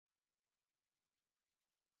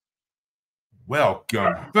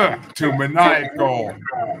Welcome back to Maniacal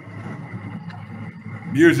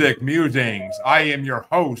Music Musings. I am your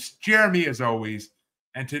host, Jaimie, as always,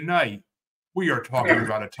 and tonight we are talking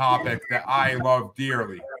about a topic that I love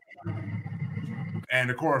dearly. And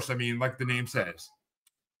of course, I mean, like the name says,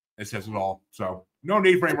 it says it all. So no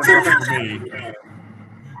need for any more talking for me.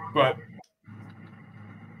 But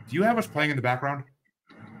do you have us playing in the background?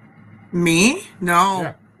 Me? No.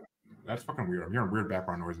 Yeah. That's fucking weird. I'm hearing weird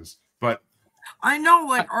background noises. But I know,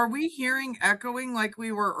 like, are we hearing echoing like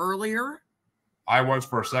we were earlier? I was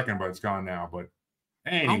for a second, but it's gone now. But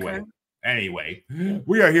anyway,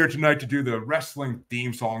 we are here tonight to do the wrestling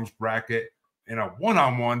theme songs bracket in a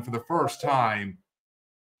one-on-one for the first time.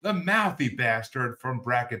 The Mouthy Bastard from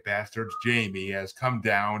Bracket Bastards, Jaimie, has come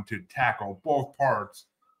down to tackle both parts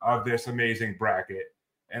of this amazing bracket.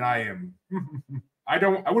 And I am, I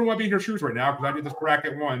wouldn't want to be in your shoes right now because I did this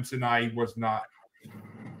bracket once and I was not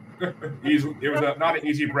easy. It was not an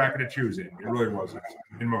easy bracket to choose in. It really wasn't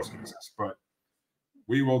in most cases, but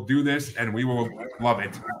we will do this and we will love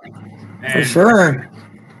it. And for sure.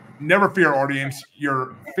 Never fear, audience.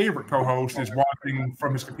 Your favorite co-host is watching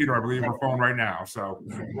from his computer, I believe, or phone right now. So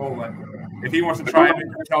we'll let him. If he wants to try it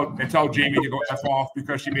and tell Jaimie to go F off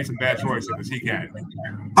because she made some bad choices, he can.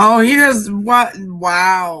 Oh, he does what?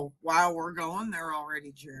 Wow. Wow, we're going there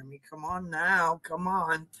already, Jaimie. Come on now. Come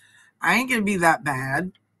on. I ain't going to be that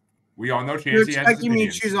bad. We all know Chancey You're has his expecting me to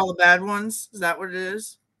opinions. choose all the bad ones? Is that what it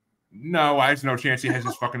is? No, I just know Chancey has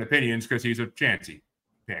his fucking opinions because he's a Chancey.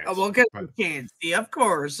 Oh, well, because Chancey, of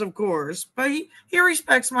course. But he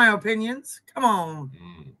respects my opinions. Come on.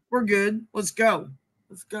 We're good. Let's go.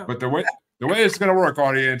 But the way it's going to work,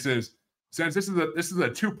 audience, is since this is a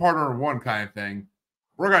two-parter in one kind of thing,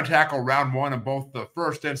 we're going to tackle round one of both the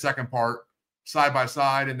first and second part side by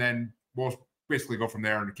side, and then we'll basically go from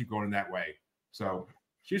there and keep going in that way. So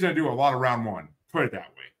she's going to do a lot of round one. Put it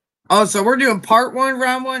that way. Oh, so we're doing part one,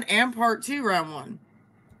 round one, and part two, round one.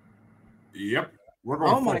 Yep. We're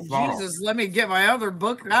going oh, my Jesus. Let me get my other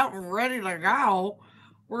book out and ready to go.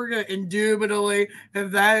 We're going to indubitably,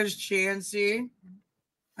 if that is Chancey.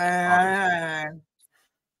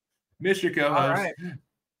 Miss you, co-host. Right.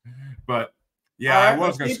 But yeah, right, I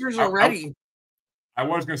was going to. I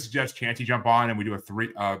was going to suggest Chancey jump on and we do a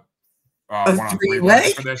three-way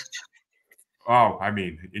for this. Oh, I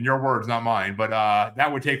mean, in your words, not mine, but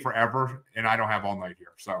that would take forever, and I don't have all night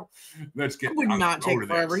here. So let's get. It would not take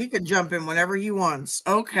forever. He could jump in whenever he wants.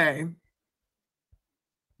 Okay.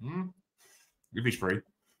 If he's free,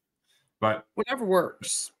 but whatever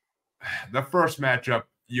works. The first matchup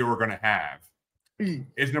you were going to have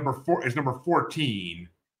is number 14,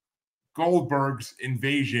 Goldberg's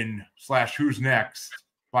Invasion / Who's Next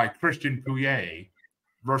by Christian Pouillet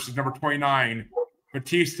versus number 29.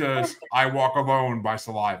 Batista's I Walk Alone by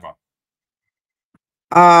Saliva.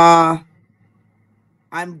 I'm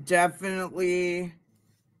definitely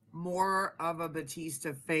more of a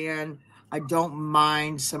Batista fan. I don't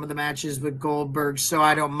mind some of the matches with Goldberg, so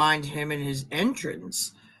I don't mind him and his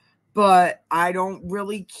entrance. But I don't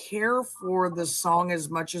really care for the song as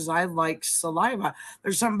much as I like Saliva.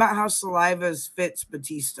 There's something about how Saliva fits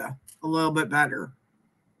Batista a little bit better.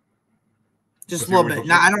 Just a little bit.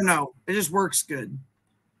 I don't know. It just works good.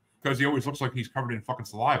 Because he always looks like he's covered in fucking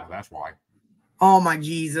saliva. That's why. Oh, my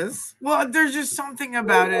Jesus. Well, there's just something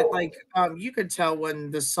about it. Like, you could tell when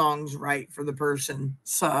the song's right for the person.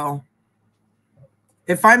 So,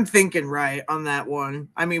 if I'm thinking right on that one,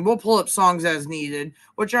 I mean, we'll pull up songs as needed,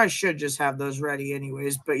 which I should just have those ready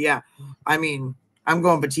anyways. But, yeah, I mean, I'm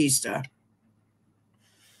going Batista.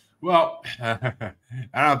 Well, I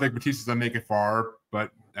don't think Batista's going to make it far,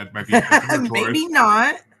 but that might be a choice. Maybe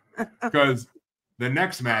not. Because the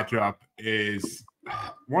next matchup is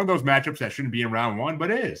one of those matchups that shouldn't be in round one,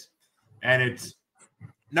 but is. And it's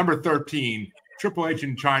number 13, Triple H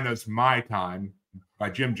in China's My Time by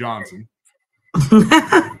Jim Johnson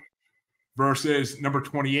versus number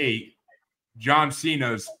 28, John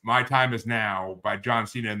Cena's My Time Is Now by John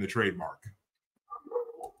Cena and the Trademark.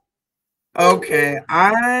 Okay,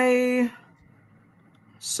 I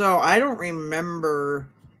don't remember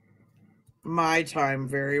My Time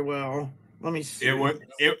very well. Let me see. It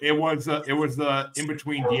was the in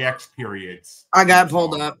between DX periods. I got it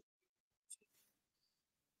pulled up.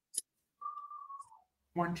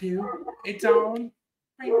 1, 2, it's on.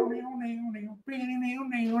 It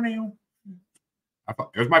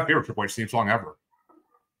was my favorite Triple H theme song ever.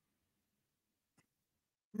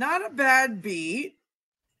 Not a bad beat.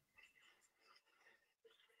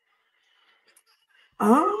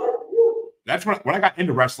 That's when I got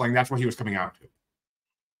into wrestling. That's what he was coming out to.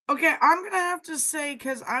 Okay, I'm gonna have to say,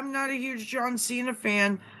 because I'm not a huge John Cena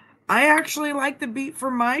fan, I actually like the beat for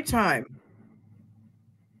My Time.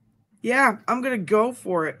 Yeah, I'm gonna go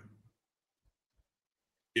for it.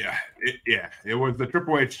 Yeah, it was the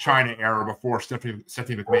Triple H China era before Stephanie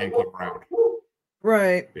McMahon came around.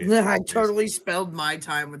 Right. Basically. I totally spelled My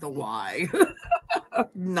Time with a Y.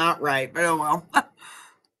 Not right, but oh well.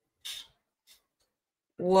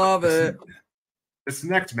 Love it. This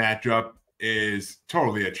next matchup is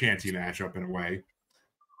totally a chancy matchup in a way.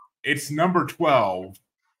 It's number 12,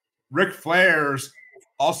 Ric Flair's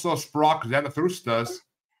Also Sprach Zarathustras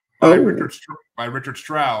by Richard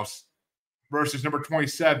Strauss versus number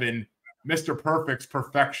 27, Mr. Perfect's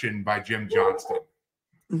Perfection by Jim Johnston.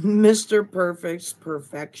 Mr. Perfect's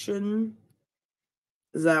Perfection?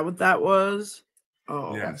 Is that what that was?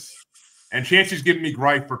 Oh. Yes. And Chancey's giving me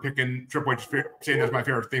gripe for picking Triple H, saying that's my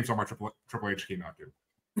favorite theme song by Triple H came out to.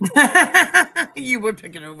 You would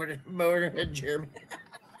pick it over to Motorhead, Jeremy.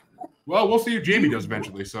 Well, we'll see if Jaimie does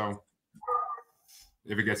eventually. So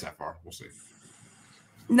if it gets that far, we'll see.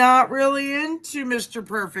 Not really into Mr.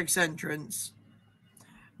 Perfect's entrance.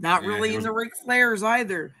 Not really into Ric Flair's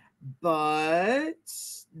either. But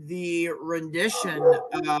the rendition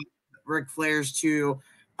of Ric Flair's to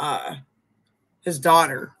his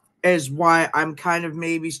daughter is why I'm kind of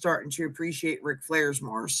maybe starting to appreciate Ric Flair's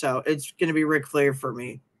more. So it's going to be Ric Flair for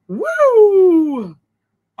me. Woo!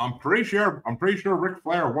 I'm pretty sure Ric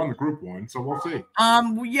Flair won the group one, so we'll see.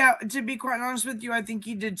 Yeah, to be quite honest with you, I think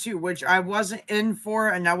he did too, which I wasn't in for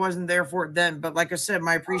and I wasn't there for it then. But like I said,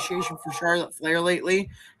 my appreciation for Charlotte Flair lately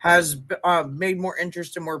has made more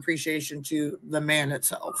interest and more appreciation to the man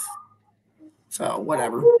itself. So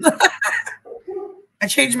whatever. I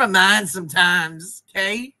change my mind sometimes,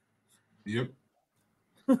 okay? Yep.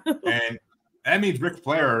 And that means Ric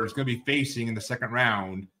Flair is going to be facing in the second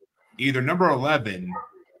round either number 11,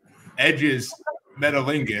 Edge's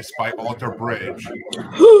Metalingus by Alter Bridge,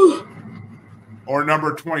 or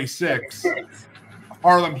number 26,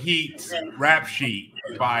 Harlem Heat's Rap Sheet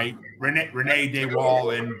by Renee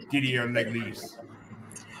DeWall and Didier Neglis.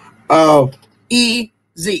 Oh,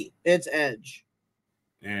 easy. It's Edge.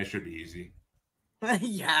 Yeah, it should be easy.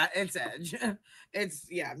 Yeah, it's Edge. It's,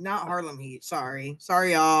 not Harlem Heat. Sorry,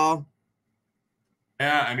 y'all.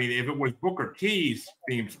 Yeah, I mean, if it was Booker T's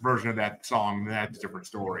themed version of that song, then that's a different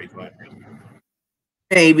story. But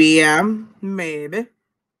maybe.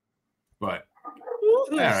 But all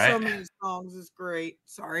right. So many songs is great.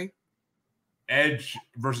 Sorry. Edge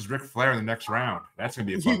versus Ric Flair in the next round. That's gonna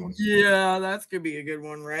be a fun one. Yeah, that's gonna be a good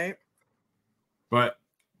one, right? But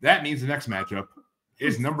that means the next matchup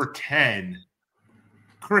is number 10,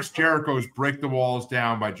 Chris Jericho's "Break the Walls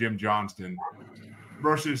Down" by Jim Johnston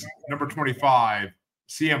versus number 25,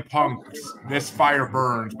 CM Punk's "This Fire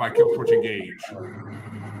Burns" by Killswitch Engage.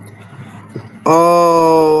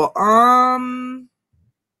 Oh,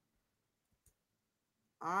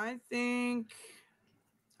 I think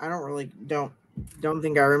I don't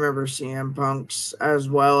think I remember CM Punk's as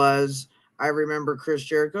well as I remember Chris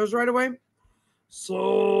Jericho's right away.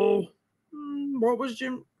 So, what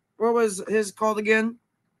was his called again?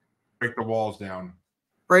 Break the Walls Down.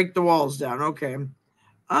 Break the Walls Down. Okay. It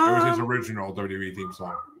was his original WWE theme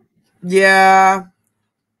song. Yeah.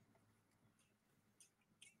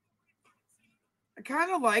 I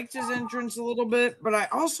kind of liked his entrance a little bit, but I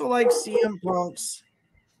also like CM Punk's.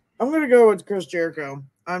 I'm going to go with Chris Jericho.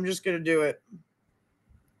 I'm just going to do it.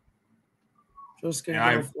 Just going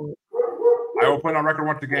to go for it. I will put on record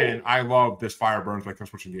once again, I love "This Fire Burns" by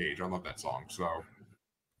Killswitch Engage. I love that song. So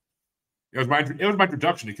it was my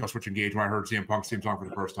introduction to Killswitch Engage when I heard CM Punk's theme song for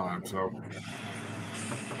the first time. So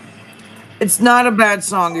it's not a bad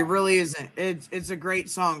song. It really isn't. It's a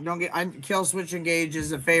great song. Killswitch Engage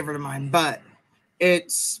is a favorite of mine, but I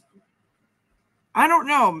don't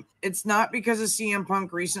know. It's not because of CM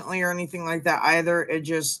Punk recently or anything like that either. It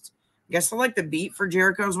just, I guess I like the beat for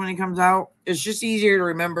Jericho's when he comes out. It's just easier to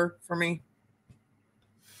remember for me.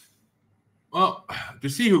 Well, to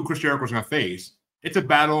see who Chris Jericho's going to face, it's a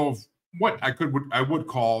battle of what I would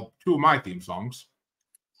call two of my theme songs.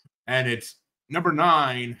 And it's number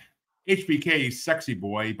 9, HBK's "Sexy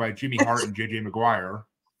Boy" by Jimmy Hart and JJ McGuire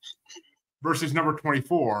versus number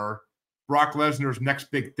 24, Brock Lesnar's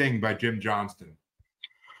 "Next Big Thing" by Jim Johnston.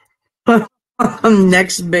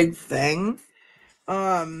 Next big thing.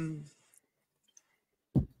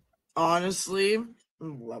 Honestly,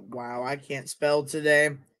 wow, I can't spell today.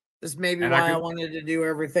 This may be why I wanted to do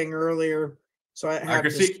everything earlier, so I have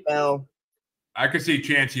to spell. I could see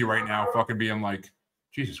Chancey right now fucking being like,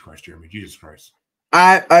 Jesus Christ, Jeremy, Jesus Christ.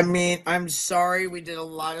 I mean, I'm sorry. We did a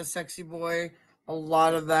lot of Sexy Boy. A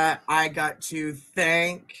lot of that I got to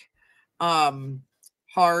thank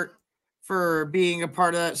Hart for being a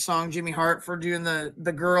part of that song. Jimmy Hart for doing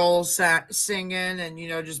the girls singing and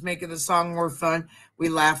just making the song more fun. We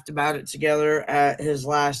laughed about it together at his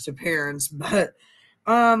last appearance, but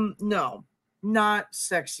no, not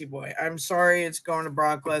Sexy Boy. I'm sorry, it's going to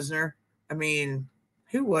Brock Lesnar. I mean,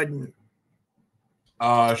 who wouldn't?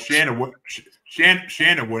 Shannon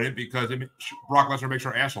wouldn't because Brock Lesnar makes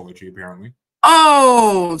her asshole itchy apparently.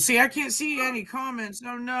 Oh, see, I can't see any comments.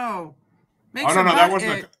 No, no. Makes no, that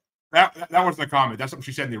wasn't that wasn't the comment. That's what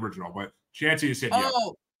she said in the original. But Chancy said yes.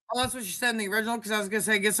 Oh, that's what she said in the original. Because I was gonna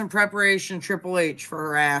say get some preparation, Triple H for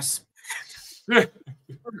her ass,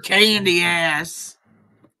 candy ass.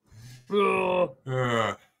 Well,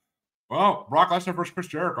 Brock Lesnar versus Chris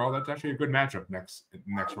Jericho. That's actually a good matchup next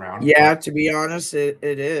round. Yeah, to be honest, it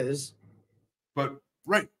is. But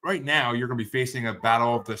right now, you're going to be facing a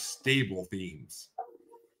battle of the stable themes.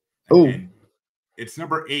 Oh, it's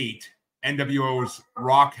number 8, NWO's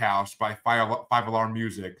Rock House by Five Alarm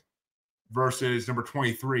Music versus number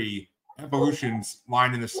 23, Evolution's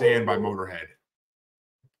Line in the Sand by Motorhead.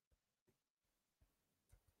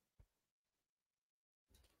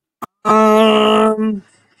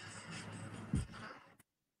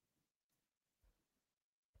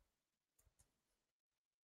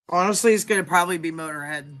 Honestly, it's gonna probably be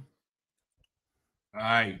Motorhead.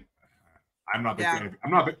 I'm not big fan.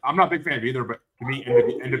 I'm not a big fan of either, but to me,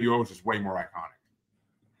 NWO is just way more iconic.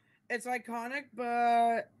 It's iconic,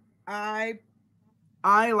 but I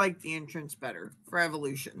like the entrance better for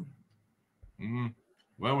Evolution.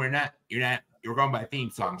 Well, you're going by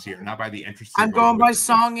theme songs here, not by the entrance. I'm going by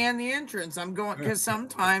song and the entrance. I'm going because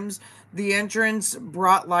sometimes the entrance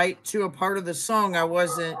brought light to a part of the song I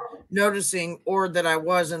wasn't noticing, or that I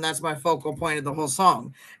was, and that's my focal point of the whole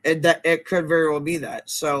song. It could very well be that.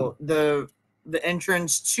 So the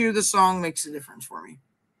entrance to the song makes a difference for me.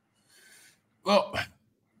 Well,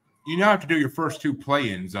 you now have to do your first 2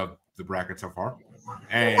 play-ins of the bracket so far,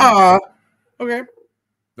 and okay.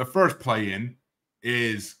 The first play-in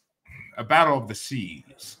is a battle of the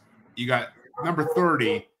Seas. You got number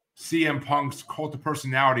 30, CM Punk's Cult of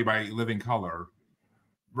Personality by Living Color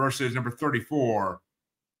versus number 34,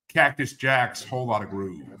 Cactus Jack's Whole Lot of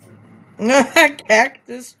Groove.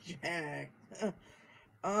 Cactus Jack.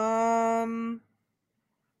 I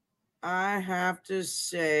have to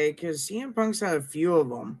say, because CM Punk's had a few of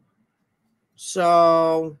them.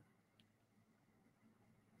 So.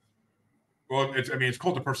 Well, it's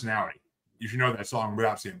Cult of Personality. You should know that song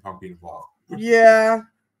without CM Punk being involved. Yeah,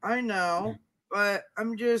 I know. But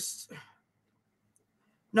I'm just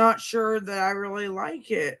not sure that I really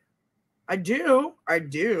like it. I do.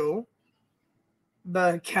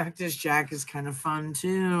 But Cactus Jack is kind of fun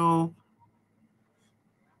too.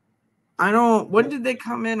 When did they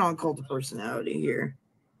come in on Cult of Personality here?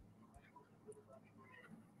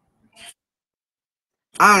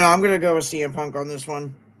 I don't know. I'm going to go with CM Punk on this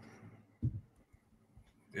one.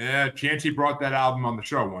 Yeah, Chancey brought that album on the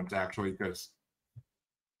show once, actually, because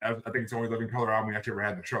I think it's the only Living Color album we actually ever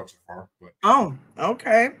had in the show so far. But. Oh,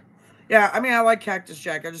 okay. Yeah, I mean, I like Cactus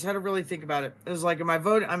Jack. I just had to really think about it. It was like, am I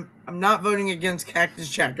voting? I'm not voting against Cactus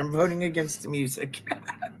Jack. I'm voting against the music.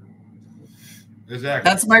 Exactly.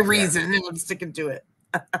 That's my reason, and I'm sticking to it.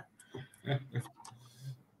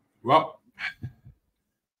 Well,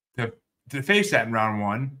 to face that in round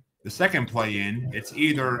 1, the second play-in, it's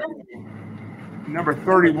either number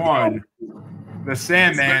 31, the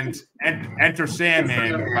Sandman's Enter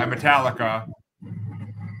Sandman by Metallica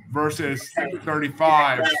versus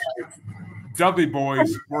 35, Dudley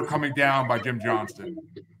Boys We're Coming Down by Jim Johnston.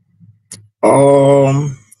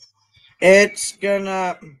 It's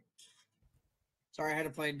gonna. Sorry, I had to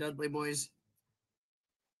play Dudley Boys.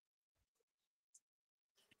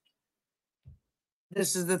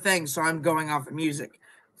 This is the thing, so I'm going off of music.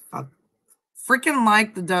 I freaking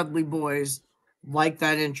like the Dudley Boys, like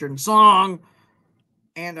that entrance song,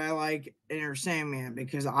 and I like Enter Sandman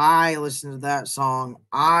because I listened to that song.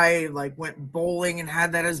 I went bowling and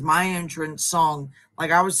had that as my entrance song.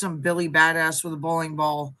 Like I was some Billy Badass with a bowling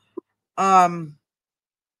ball. Damn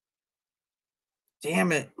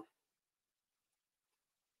it.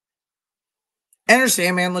 Enter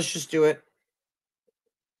Sandman, let's just do it.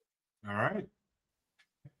 All right.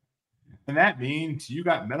 And that means you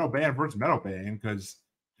got Metal Band versus Metal Band, because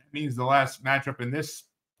that means the last matchup in this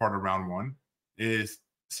part of round 1 is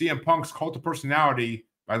CM Punk's Cult of Personality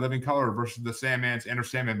by Living Color versus the Sandman's Enter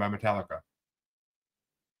Sandman by Metallica.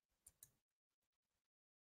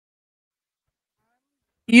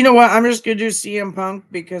 You know what? I'm just going to do CM Punk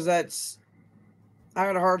because I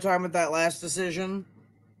had a hard time with that last decision.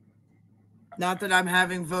 Not that I'm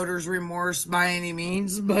having voters' remorse by any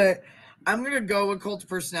means, but I'm gonna go with Cult of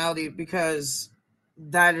Personality because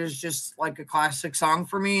that is just like a classic song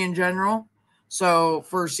for me in general. So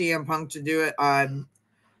for CM Punk to do it, I'm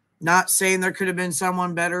not saying there could have been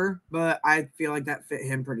someone better, but I feel like that fit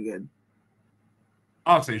him pretty good.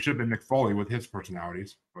 Honestly, it should have been Mick Foley with his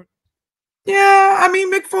personalities. But Yeah, I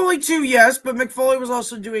mean Mick Foley too, yes, but Mick Foley was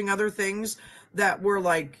also doing other things that were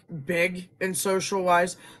like big and social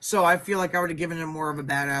wise. So I feel like I would have given him more of a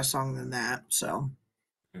badass song than that. So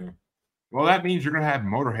yeah. Well, that means you're going to have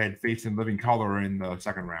Motorhead facing Living Color in the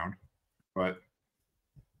second round. But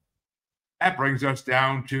that brings us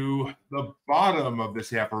down to the bottom of this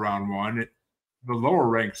half of round one. The lower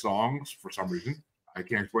ranked songs, for some reason. I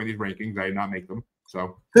can't explain these rankings. I did not make them.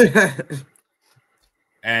 So,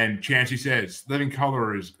 and Chancey says Living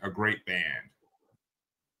Color is a great band.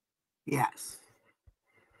 yes.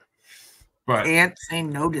 But can't say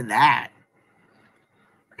no to that.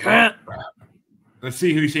 Let's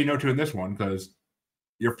see who you say no to in this one, because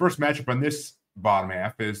your first matchup on this bottom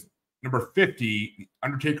half is number 50,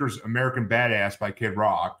 Undertaker's American Badass by Kid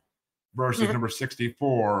Rock, versus number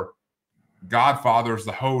 64, Godfather's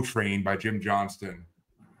The Hoe Train by Jim Johnston.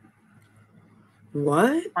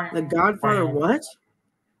 What? The Godfather what?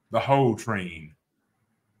 The Hoe Train.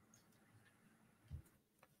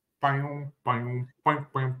 Wow,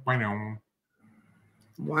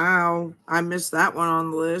 I missed that one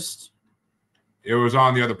on the list. It was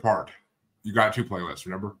on the other part. You got two playlists,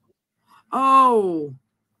 remember? Oh,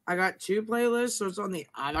 I got two playlists, so it's on the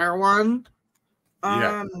other one.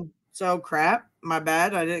 Yeah. So crap, my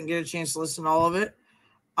bad. I didn't get a chance to listen to all of it.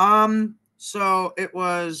 So it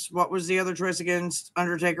was, what was the other choice against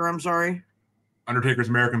Undertaker? I'm sorry. Undertaker's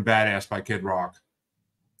American Badass by Kid Rock.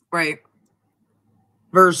 Right.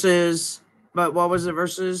 Versus, but what was it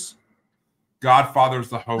versus? Godfather's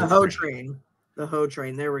The Hoe Train. The Hoe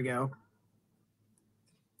Train. There we go.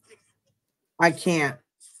 I can't.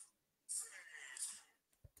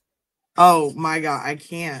 Oh my god, I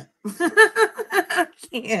can't. I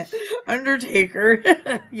can't. Undertaker.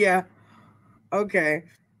 Yeah. Okay.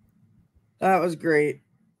 That was great.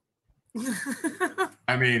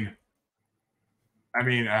 I mean,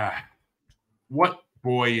 what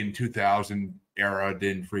boy in 2000 era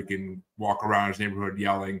didn't freaking walk around his neighborhood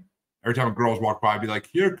yelling every time girls walk by, be like,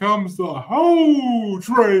 "Here comes the Hoe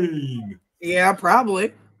Train." Yeah,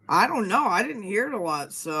 probably. I don't know. I didn't hear it a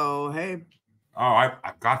lot, so hey. Oh,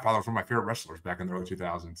 Godfather was one of my favorite wrestlers back in the early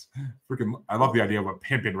 2000s. Freaking, I love the idea of a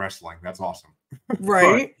pimp in wrestling. That's awesome.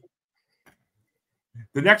 Right.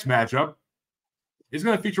 The next matchup is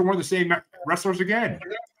going to feature one of the same wrestlers again.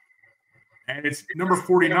 And it's number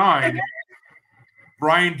 49,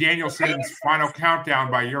 Bryan Danielson's Final Countdown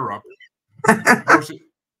by Europe,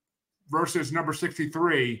 versus number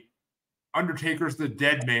 63, Undertaker's The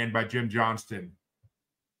Dead Man by Jim Johnston.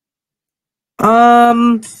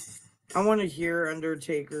 I want to hear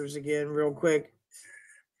Undertaker's again real quick.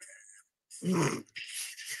 It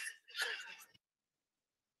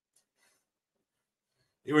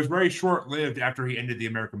was very short-lived after he ended the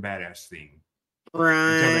American Badass theme.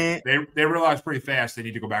 Right. They realized pretty fast they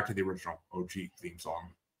need to go back to the original OG theme song.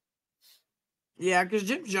 Yeah, because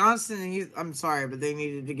Jim Johnston, I'm sorry, but they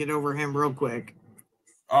needed to get over him real quick.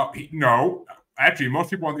 No. Actually,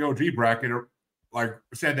 most people on the OG bracket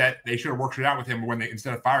said that they should have worked it out with him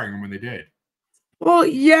instead of firing him when they did. Well,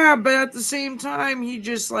 yeah, but at the same time, he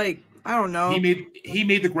just I don't know. He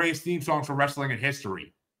made the greatest theme songs for wrestling in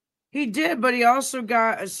history. He did, but he also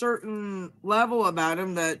got a certain level about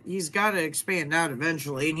him that he's got to expand out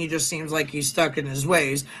eventually, and he just seems like he's stuck in his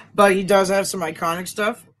ways. But he does have some iconic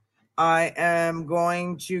stuff. I am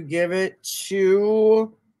going to give it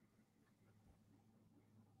to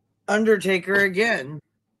Undertaker again.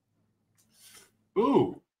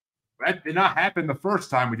 Ooh, that did not happen the first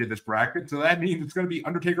time we did this bracket, so that means it's going to be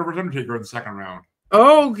Undertaker versus Undertaker in the second round.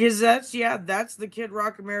 Oh, because that's the Kid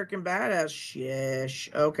Rock American Badass. Shish.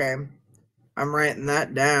 Okay. I'm writing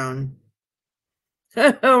that down.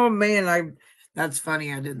 Oh, man. That's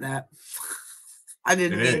funny. I did that. I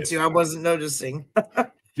didn't mean to. I wasn't noticing.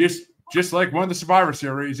 Just like one of the Survivor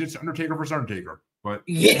Series, it's Undertaker versus Undertaker. But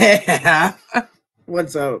yeah.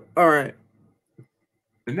 What's up? All right.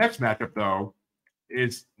 The next matchup, though,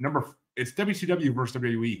 is it's WCW versus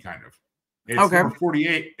WWE, kind of. It's okay. Number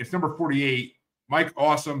 48. It's number 48, Mike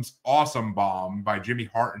Awesome's Awesome Bomb by Jimmy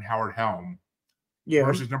Hart and Howard Helm. Yeah.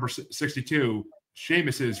 Versus number 62,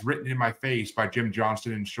 Sheamus's Written in My Face by Jim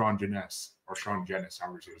Johnston and Sean Jenness,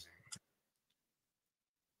 however you say his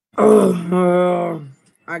name.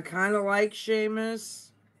 I kind of like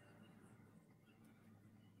Sheamus.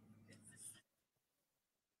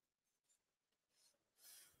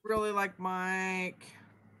 Really like Mike.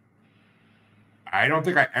 I don't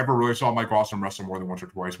think I ever really saw Mike Awesome wrestle more than once or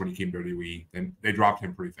twice when he came to WWE. Then they dropped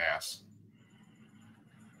him pretty fast.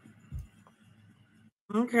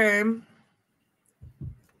 Okay.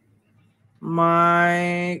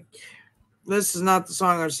 Mike. This is not the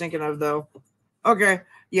song I was thinking of, though. Okay.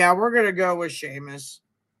 Yeah, we're going to go with Sheamus.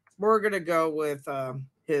 We're going to go with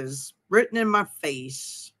his Written in My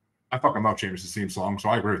Face. I fucking love Sheamus' theme song, so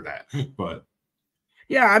I agree with that. But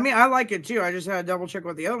yeah, I mean, I like it too. I just had to double check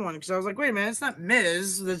with the other one because I was like, wait a minute, it's not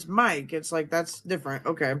Miz, it's Mike. It's like, that's different.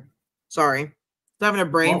 Okay. Sorry. Having a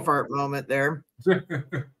brain fart moment there.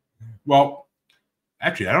 Well,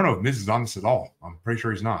 actually, I don't know if Miz is on this at all. I'm pretty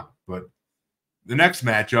sure he's not. But the next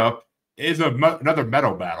matchup is another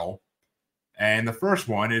metal battle. And the first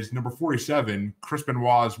one is number 47, Chris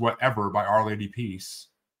Benoit's Whatever by Our Lady Peace,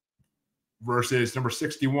 versus number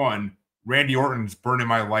 61, Randy Orton's Burning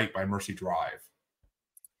My Light by Mercy Drive.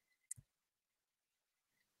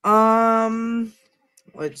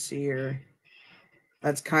 Let's see here.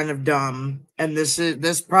 That's kind of dumb. And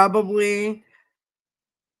this probably,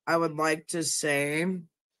 I would like to say,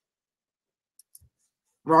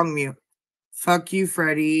 wrong mute. Fuck you,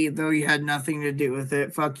 Freddie, though you had nothing to do with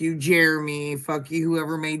it. Fuck you, Jaimie. Fuck you,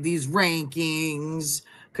 whoever made these rankings.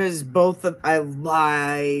 Because I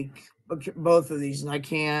like both of these, and I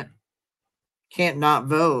can't not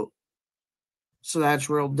vote. So that's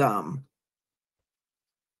real dumb.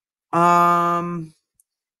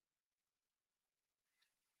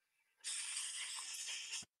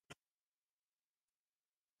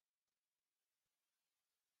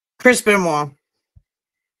 Chris Benoit.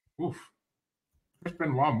 Oof. Chris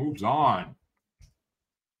Benoit moves on.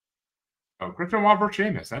 Oh, Chris Benoit versus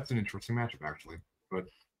Sheamus. That's an interesting matchup, actually. But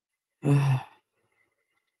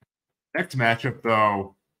next matchup,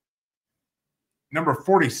 though, number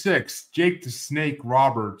 46, Jake the Snake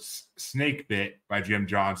Roberts' Snake Bit by Jim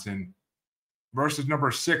Johnston versus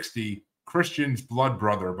number 60, Christian's Blood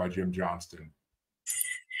Brother by Jim Johnston.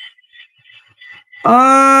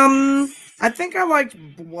 I think I liked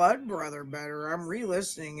Blood Brother better. I'm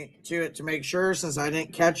re-listening to it to make sure since I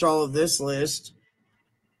didn't catch all of this list.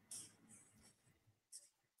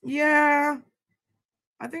 Yeah.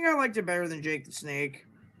 I think I liked it better than Jake the Snake.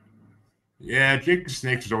 Yeah, Jake the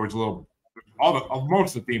Snake is always a little...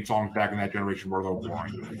 most of the theme songs back in that generation were a little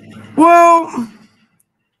boring. Well,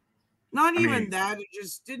 not even that. It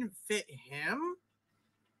just didn't fit him,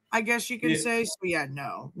 I guess you can say. So yeah,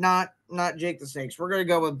 no, not Jake the Snakes. We're gonna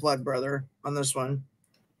go with Blood Brother on this one.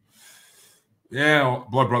 Yeah,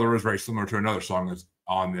 Blood Brother is very similar to another song that's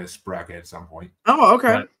on this bracket at some point. Oh,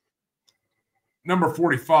 okay. But number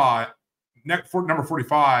 45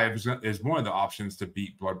 is one of the options to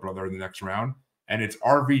beat Blood Brother in the next round, and it's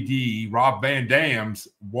RVD Rob Van Dam's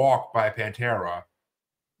Walk by Pantera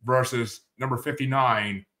versus number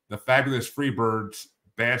 59, the Fabulous Freebirds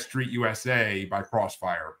Bad Street USA by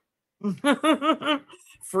Crossfire.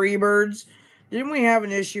 Freebirds. Didn't we have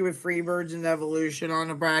an issue with Freebirds and Evolution on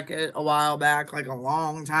a bracket a while back, like a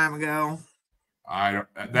long time ago? I don't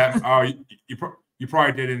that you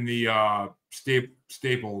probably did in the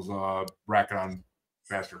Staples bracket on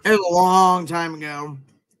Bastards. It was a long time ago.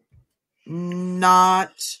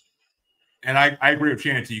 Not. And I agree with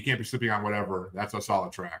Chanty. You can't be slipping on Whatever. That's a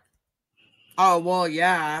solid track. Oh, well,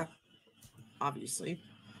 yeah. Obviously.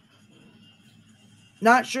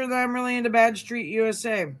 Not sure that I'm really into Bad Street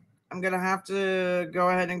USA. I'm going to have to go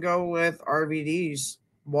ahead and go with RVD's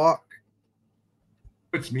Walk.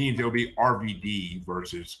 Which means it'll be RVD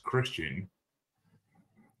versus Christian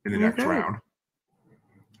in the next round.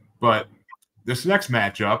 But this next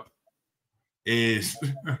matchup is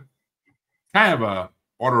kind of a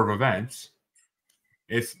order of events.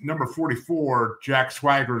 It's number 44, Jack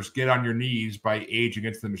Swagger's Get on Your Knees by Age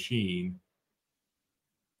Against the Machine.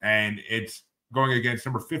 And it's going against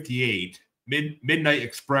number 58, Midnight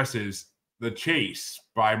Express's The Chase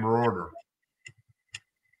by Marauder.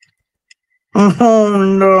 Oh,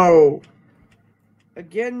 no.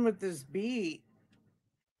 Again with this beat.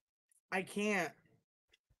 I can't.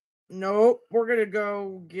 Nope. We're going to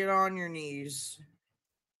go Get on Your Knees.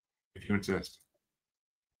 If you insist.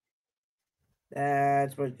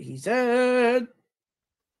 That's what he said.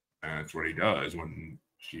 That's what he does when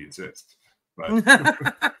she insists. But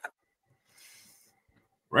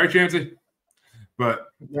right, Chancey? But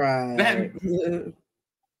right.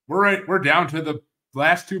 We're down to the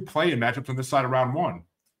last two play-in matchups on this side of round one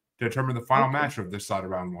to determine the final match of this side of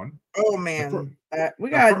round one. Oh, man. We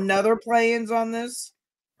got another play-ins on this?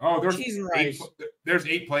 Oh, there's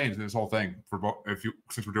 8 play-ins in this whole thing for both,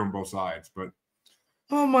 since we're doing both sides. But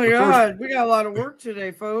oh my God, we got a lot of work today,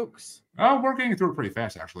 folks. Oh, we're getting through it pretty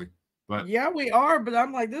fast, actually. But yeah, we are. But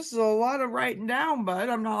I'm like, this is a lot of writing down, bud.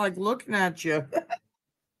 I'm not like looking at you.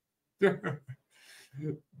 the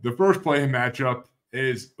first play matchup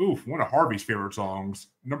is one of Harvey's favorite songs.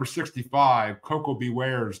 Number 65, Coco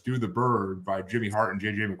Beware's "Do the Bird" by Jimmy Hart and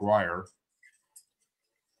JJ McGuire.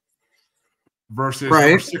 Versus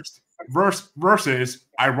Right. versus,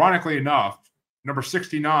 ironically enough, number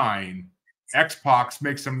 69, X-Pac's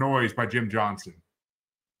 "Make Some Noise" by Jim Johnston.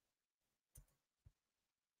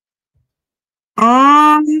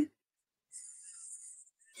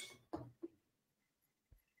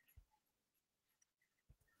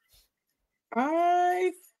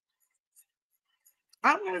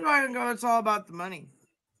 I'm gonna go ahead and go. It's all about the money.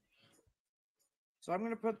 So I'm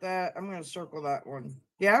gonna put that. I'm gonna circle that one.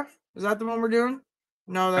 Yeah, is that the one we're doing?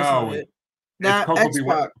 No, that's not it. That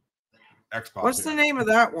X-Pac. X-Pac. What's the name of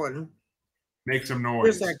that one? Make Some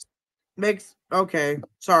Noise. Okay.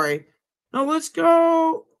 Sorry. No, let's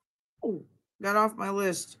go. Oh, got off my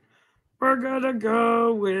list. We're gonna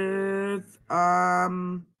go with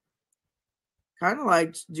kind of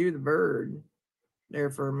like Do the Bird there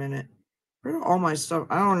for a minute. Where are all my stuff?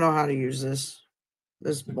 I don't know how to use this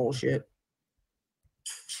bullshit.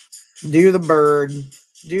 Do the bird.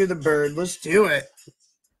 Let's do it.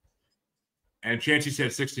 And Chancey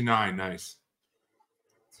said 69. Nice.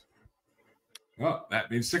 Well, that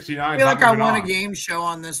means 69. I feel like I won a game show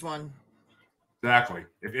on this one. Exactly.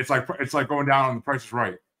 It's like going down on The Price is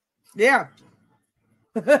Right. Yeah.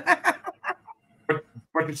 but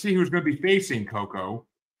to see who's going to be facing Coco,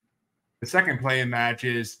 the second play-in match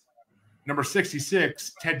is number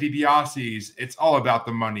 66, Ted DiBiase's "It's All About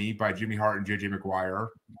the Money" by Jimmy Hart and JJ McGuire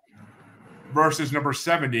versus number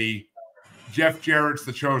 70, Jeff Jarrett's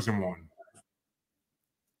 "The Chosen One."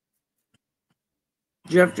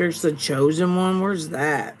 Jeff Jarrett's "The Chosen One"? Where's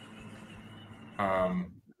that? I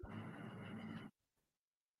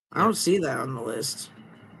don't see that on the list.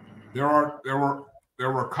 There were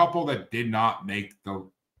a couple that did not make the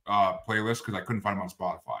playlist because I couldn't find them on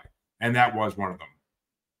Spotify, and that was one of them.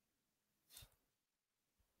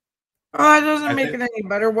 Oh, that doesn't make it any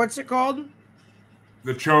better. What's it called?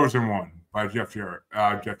 "The Chosen One" by Jeff Jarrett.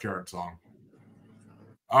 Jeff Jarrett song.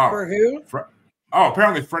 Oh, for who?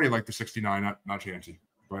 Apparently Freddie liked the 69, not Chancey.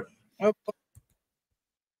 But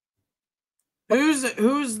who's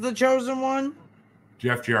the chosen one?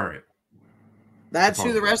 Jeff Jarrett. That's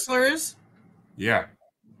who the wrestler is? Yeah.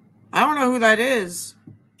 I don't know who that is.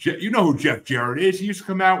 You know who Jeff Jarrett is. He used to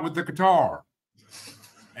come out with the guitar.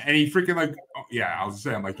 And he freaking I was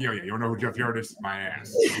saying, yeah, you don't know who Jeff Jarrett is? My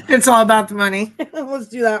ass. It's all about the money. Let's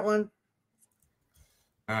do that one.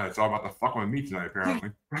 It's all about the fucking with me tonight, apparently.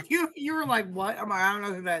 You were like, what? I'm like, I don't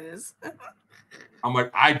know who that is. I'm like,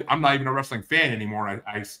 I'm not even a wrestling fan anymore.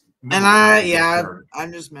 I'm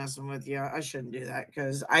just messing with you. I shouldn't do that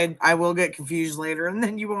because I will get confused later and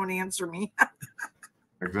then you won't answer me.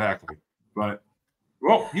 Exactly. But,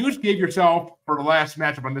 well, you just gave yourself, for the last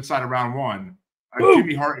matchup on this side of round one, a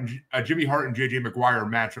Jimmy Hart and JJ McGuire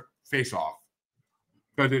match face-off.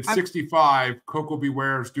 Because it's 65, Coco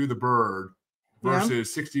Beware's "Do the Bird"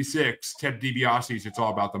 versus 66, Ted DiBiase's "It's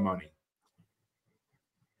All About the Money."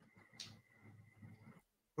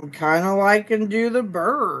 I'm kind of liking "Do the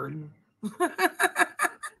Bird." Gonna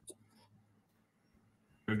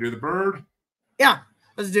do the bird? Yeah,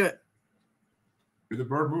 let's do it. Do the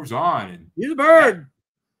Bird moves on. Do the Bird.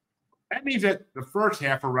 That means that the first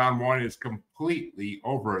half of round one is completely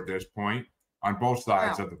over at this point on both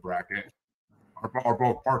sides of the bracket, or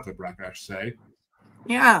both parts of the bracket, I should say.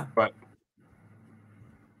 Yeah. But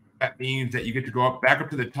that means that you get to go back up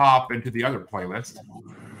to the top into the other playlist.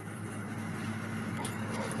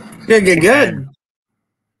 Good.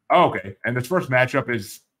 Okay. And this first matchup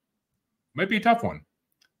might be a tough one.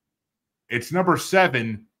 It's number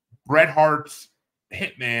 7, Bret Hart's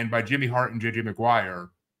 "Hitman" by Jimmy Hart and JJ McGuire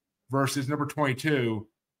versus number 22,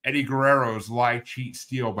 Eddie Guerrero's "Lie, Cheat,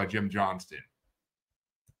 Steal" by Jim Johnston.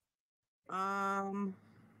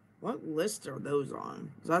 What list are those on?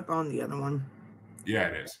 Is that on the other one? Yeah,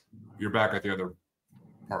 it is. You're back at the other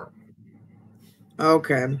part.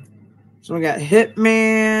 Okay. So we got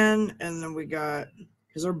Hitman, and then we got,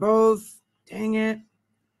 because they're both, dang it.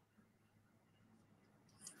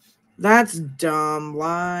 That's dumb.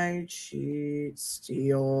 Lie, cheat,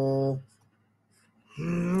 steal.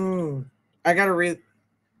 I got to read.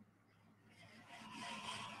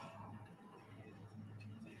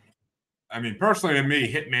 I mean, personally, to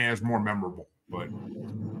me, Hitman is more memorable, but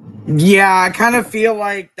yeah, I kind of feel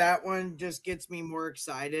like that one just gets me more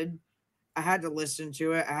excited. I had to listen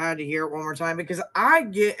to it. I had to hear it one more time because I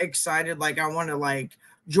get excited. Like I want to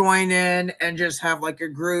join in and just have a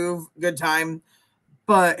groove, good time.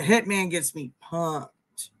 but Hitman gets me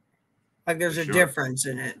pumped. Like there's a Sure. difference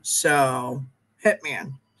in it. So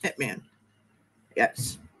Hitman.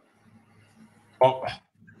 Yes. Well,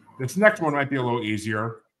 this next one might be a little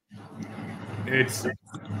easier. It's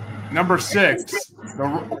number 6,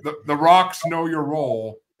 the Rocks Know Your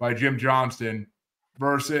Role by Jim Johnston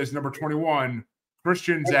versus number 21,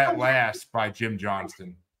 Christians at Last by Jim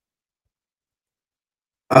Johnston.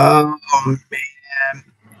 Oh, man.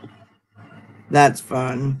 That's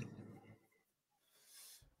fun.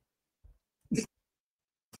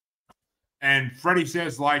 And Freddie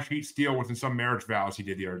says Lie, Cheat, Steal was in some marriage vows he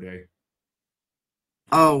did the other day.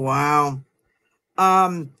 Oh, wow.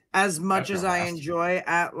 As much as I enjoy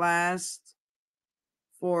At Last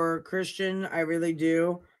for Christian, I really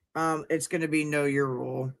do. It's going to be Know Your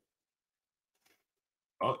Role.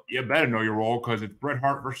 Oh, you better know your role because it's Bret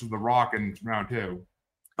Hart versus The Rock in round 2.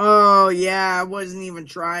 Oh, yeah. I wasn't even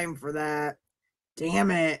trying for that.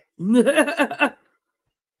 Damn it. Damn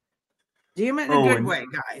it in a good way,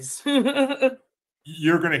 guys.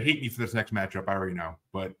 You're going to hate me for this next matchup. I already know.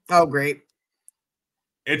 But oh, great.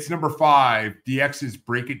 It's number 5, DX's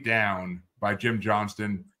Break It Down by Jim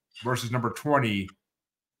Johnston versus number 20,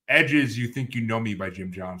 Edge's You Think You Know Me by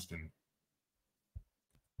Jim Johnston.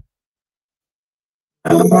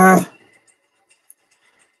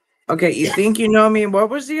 Okay, You Think You Know Me. What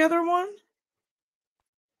was the other one?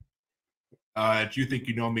 It's You Think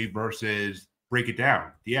You Know Me versus Break It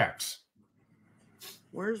Down, DX.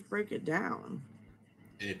 Where's Break It Down?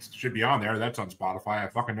 It should be on there. That's on Spotify. I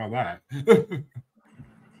fucking know that.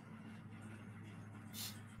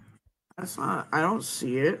 That's not. I don't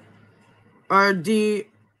see it. Are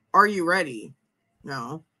You Ready?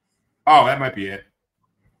 No. Oh, that might be it.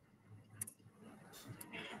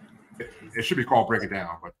 It should be called Break It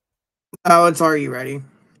Down, but oh, it's Are You Ready?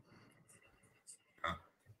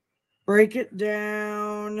 Break It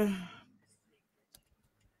Down.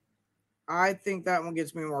 I think that one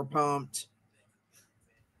gets me more pumped.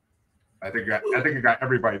 I think it got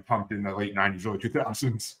everybody pumped in the late 90s, early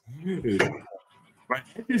 2000s. But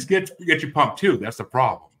it just get you pumped too. That's the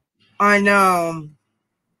problem. I know.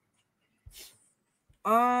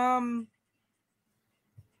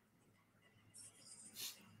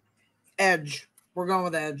 Edge. We're going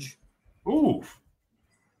with Edge. Ooh.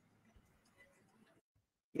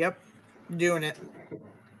 Yep. Doing it.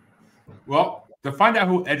 Well, to find out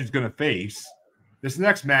who Edge is going to face, this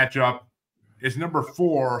next matchup is number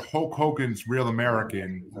 4, Hulk Hogan's Real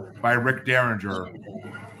American by Rick Derringer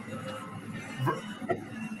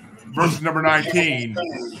versus number 19,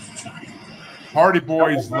 Hardy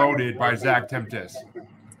Boys Loaded by Zach Tempest.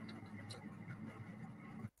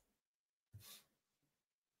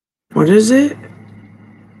 What is it?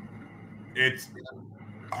 It's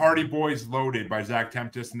Hardy Boys Loaded by Zach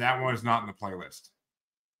Tempest, and that one is not in the playlist.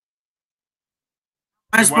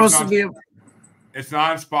 I'm supposed to be. It's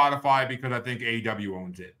not on Spotify because I think AEW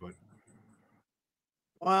owns it, but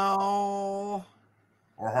well,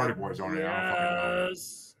 or Hardy Boys own it. I don't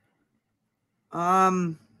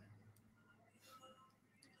fucking know.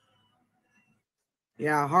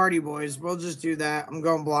 Yeah, Hardy Boys. We'll just do that. I'm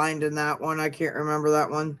going blind in that one. I can't remember that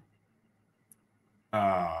one.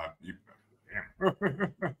 I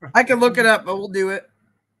can look it up, but we'll do it.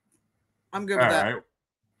 I'm good with that. Right.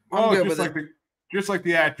 I'm good with it. Just like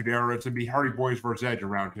the Attitude Era, it's going to be Hardy Boys versus Edge in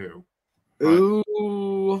round 2.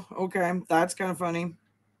 Ooh, okay. That's kind of funny.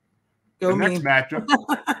 The next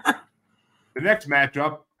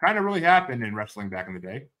matchup kind of really happened in wrestling back in the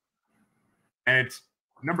day. And it's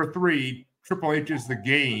number 3, Triple H's The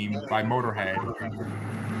Game by Motorhead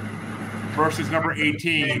versus number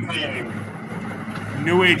 18,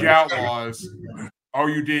 New Age Outlaws, Oh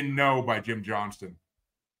You Didn't Know by Jim Johnston.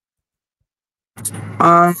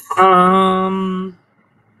 I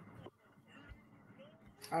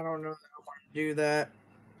don't know how to do that.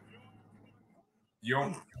 You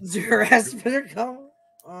don't.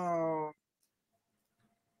 Oh.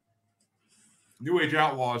 New Age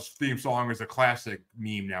Outlaws theme song is a classic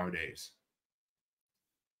meme nowadays.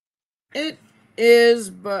 It is,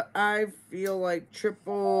 but I feel like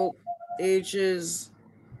Triple H's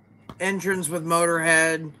entrance with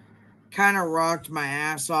Motorhead kind of rocked my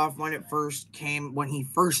ass off when he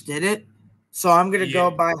first did it. So I'm going to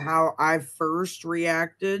go by how I first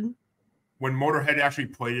reacted. When Motorhead actually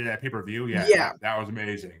played it at pay-per-view, yeah. That was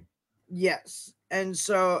amazing. Yes. And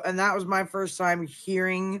that was my first time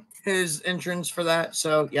hearing his entrance for that.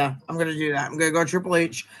 So yeah, I'm going to do that. I'm going to go Triple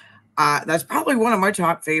H. That's probably one of my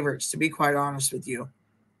top favorites, to be quite honest with you.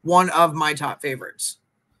 One of my top favorites.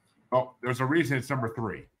 Oh, there's a reason it's number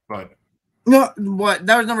 3, but no, what?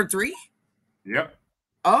 That was number 3? Yep.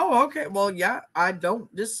 Oh, okay. Well, yeah, I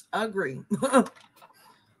don't disagree.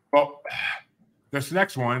 Well, this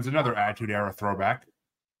next one is another Attitude Era throwback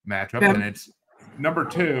matchup, Okay. and it's number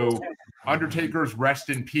 2, Undertaker's Rest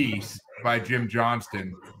in Peace by Jim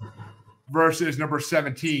Johnston versus number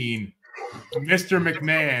 17, Mr.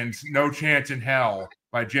 McMahon's No Chance in Hell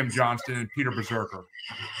by Jim Johnston and Peter Berserker.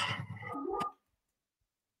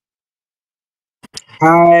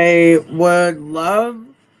 I would love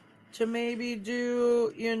to maybe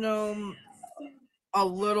do, you know, a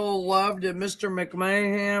little love to Mr.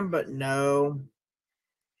 McMahon, but no.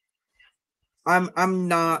 I'm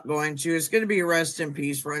not going to. It's going to be rest in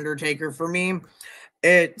peace for Undertaker for me.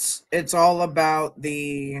 It's all about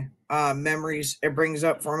the memories it brings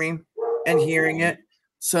up for me and hearing it.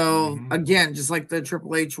 So again, just like the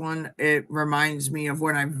Triple H one, it reminds me of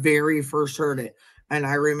when I very first heard it. And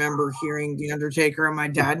I remember hearing The Undertaker and my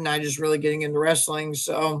dad and I just really getting into wrestling.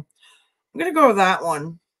 So I'm gonna go with that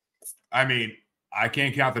one. I mean, I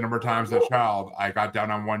can't count the number of times as a child I got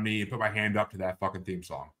down on one knee and put my hand up to that fucking theme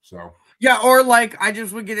song. So yeah, or like I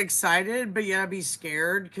just would get excited, but yeah, I'd be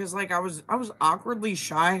scared because like I was awkwardly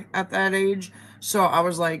shy at that age. So I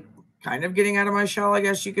was like kind of getting out of my shell, I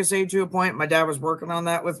guess you could say, to a point. My dad was working on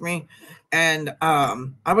that with me. And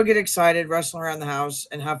I would get excited, wrestling around the house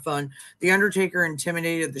and have fun. The Undertaker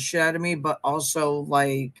intimidated the shit out of me, but also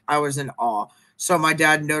like I was in awe. So my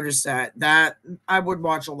dad noticed that I would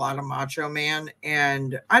watch a lot of Macho Man,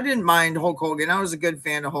 and I didn't mind Hulk Hogan. I was a good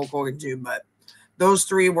fan of Hulk Hogan too, but those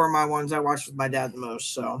three were my ones I watched with my dad the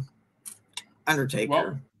most. So Undertaker.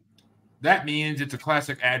 Well, that means it's a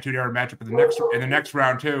classic Attitude Era matchup in the next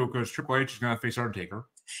round too, because Triple H is going to face Undertaker.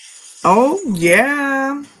 Oh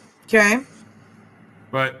yeah, okay.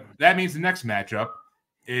 But that means the next matchup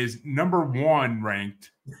is number 1 ranked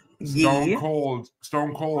Stone Cold's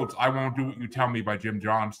I Won't Do What You Tell Me by Jim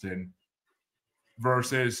Johnston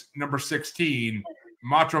versus number 16,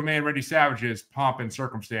 Macho Man Randy Savage's Pomp and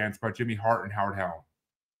Circumstance by Jimmy Hart and Howard Helm.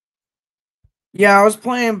 Yeah, I was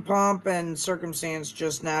playing Pomp and Circumstance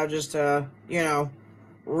just now, just to, you know,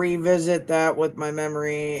 revisit that with my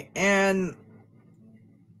memory. And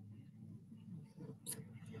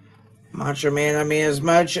Macho Man, I mean, as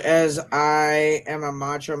much as I am a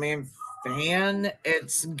Macho Man fan,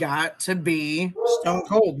 it's got to be Stone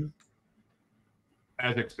Cold.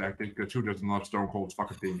 As expected, because who doesn't love Stone Cold's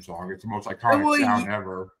fucking theme song? It's the most iconic sound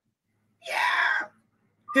ever. Yeah.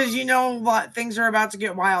 Because you know what, things are about to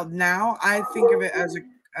get wild now. I think of it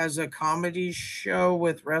as a comedy show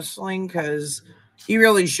with wrestling, because he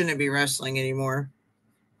really shouldn't be wrestling anymore.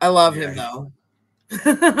 I love him though.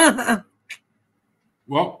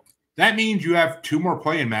 Well, that means you have 2 more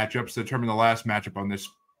play-in matchups to determine the last matchup on this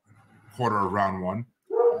quarter of round 1.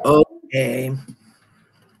 Okay.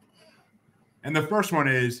 And the first one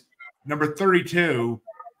is number 32,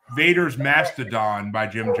 Vader's Mastodon by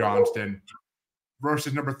Jim Johnston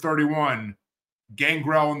versus number 31,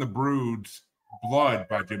 Gangrel and the Brood's Blood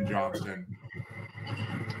by Jim Johnston.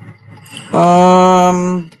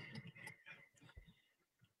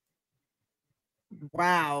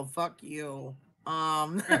 Wow, fuck you.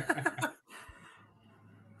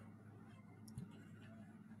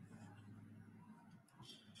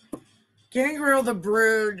 Gangrel the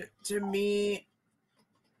Brood to me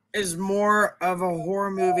is more of a horror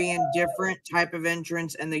movie and different type of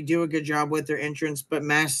entrance, and they do a good job with their entrance, but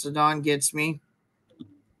Mastodon gets me.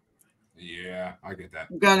 Yeah, I get that.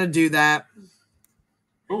 I'm gonna do that.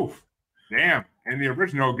 Oof. Damn. And the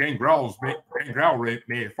original Gangrel made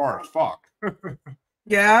it far as fuck.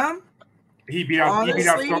 Yeah. He beat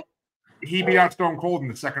out Stone Cold in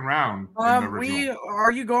the second round.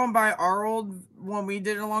 Are you going by our old one we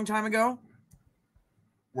did a long time ago?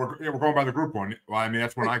 We're going by the group one. Well, I mean,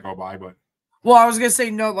 that's one I go by, but. Well, I was going to say,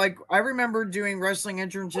 no, like, I remember doing wrestling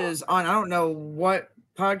entrances on, I don't know what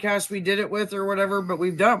podcast we did it with or whatever, but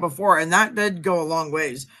we've done it before, and that did go a long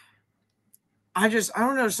ways. I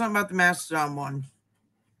don't know, something about the Mastodon one.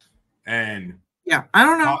 And. Yeah, I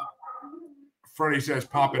don't know. Freddie says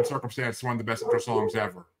Pomp and Circumstance is one of the best intro songs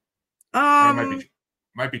ever.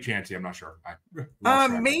 Might be Chancey, I'm not sure.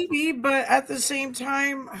 Maybe, but at the same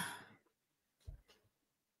time,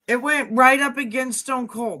 it went right up against Stone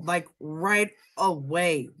Cold, like right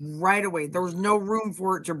away. There was no room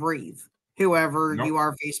for it to breathe. Whoever you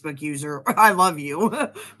are, Facebook user, I love you.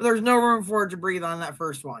 But there's no room for it to breathe on that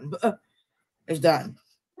first one. It's done.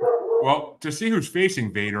 Well, to see who's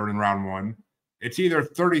facing Vader in round 1, it's either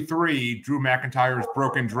 33, Drew McIntyre's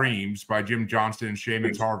Broken Dreams by Jim Johnston and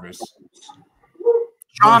Shaman's Harvest.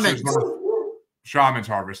 Shaman's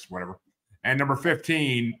Harvest, whatever. And number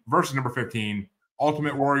 15,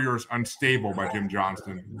 Ultimate Warrior's Unstable by Jim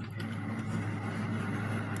Johnston.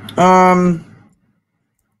 Um,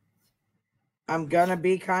 I'm gonna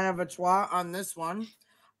be kind of a twat on this one.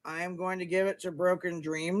 I am going to give it to Broken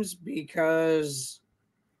Dreams because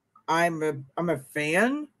I'm a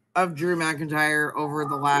fan of Drew McIntyre over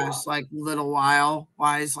the last like little while.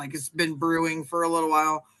 Wise, like it's been brewing for a little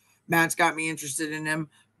while. Matt's got me interested in him,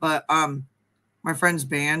 but my friend's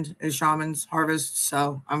band is Shaman's Harvest,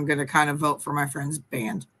 so I'm gonna kind of vote for my friend's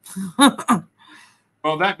band.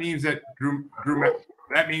 Well, that means that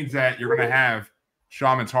that means that you're going to have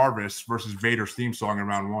Shaman's Harvest versus Vader's theme song in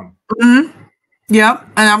round one. Mm-hmm. Yep,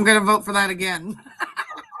 and I'm gonna vote for that again.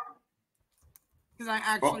 Because I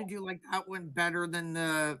actually do like that one better than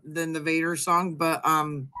the Vader song, but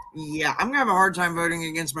yeah, I'm gonna have a hard time voting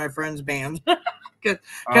against my friend's band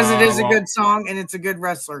because it is a good song and it's a good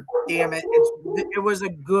wrestler. Damn it, it was a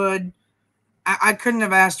good. I couldn't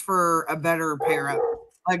have asked for a better pair up.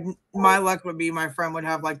 Like my luck would be my friend would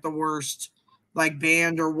have like the worst like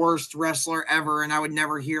band or worst wrestler ever, and I would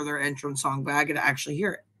never hear their entrance song, but I could actually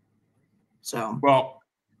hear it. So well.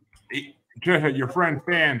 Your friend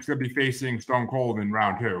Fan's gonna be facing Stone Cold in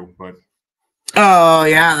round two, but oh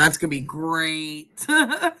yeah, that's gonna be great.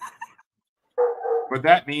 But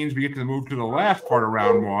that means we get to move to the last part of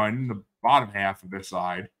round one, the bottom half of this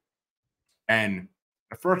side, and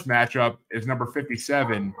the first matchup is number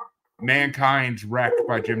 57, Mankind's Wrecked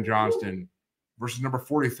by Jim Johnston, versus number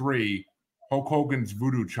 43, Hulk Hogan's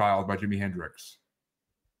Voodoo Child by Jimi Hendrix.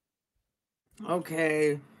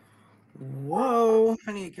 Okay. Whoa,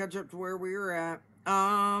 I need to catch up to where we were at.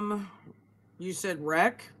 You said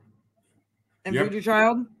Wreck and Yep. Voodoo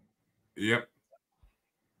Child? Yep.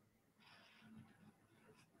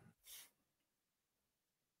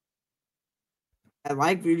 I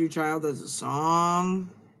like Voodoo Child as a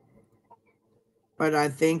song, but I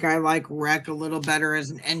think I like Wreck a little better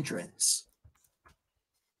as an entrance.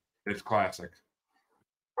 It's classic.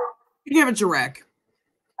 You give it to Wreck.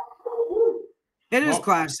 It is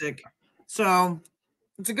classic. So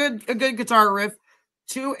it's a good guitar riff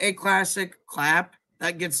to a classic clap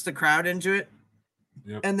that gets the crowd into it.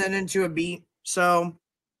 Yep. And then into a beat. So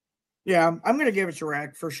yeah, I'm gonna give it to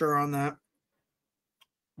Wreck for sure on that.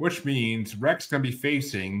 Which means Wreck's gonna be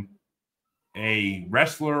facing a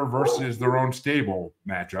wrestler versus their own stable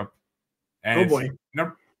matchup. And boy.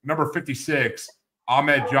 Number 56,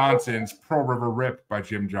 Ahmed Johnson's Pearl River Rip by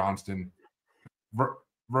Jim Johnston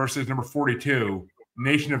versus number 42,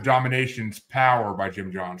 Nation of Domination's Power by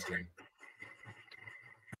Jim Johnston.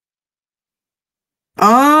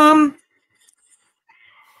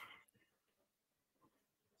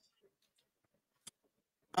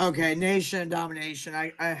 Okay, Nation of Domination.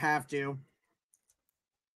 I have to.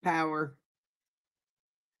 Power.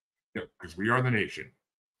 Yep, because we are the nation.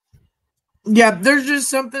 Yeah, there's just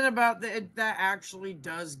something about that actually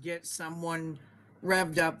does get someone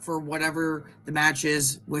revved up for whatever the match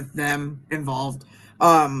is with them involved.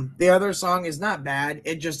 The other song is not bad.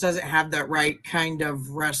 It just doesn't have that right kind of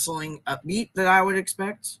wrestling upbeat that I would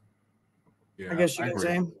expect. Yeah, I guess you could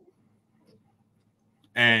say.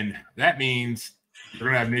 And that means you're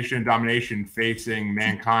going to have Nation of Domination facing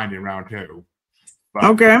Mankind in round two. But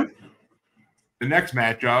okay. The next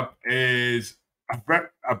matchup is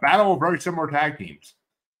a battle of very similar tag teams.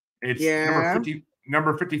 It's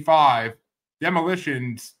number 55,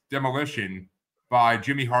 Demolition by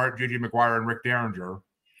Jimmy Hart, JJ McGuire, and Rick Derringer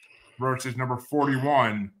versus number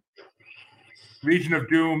 41, Legion of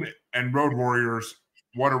Doom and Road Warriors,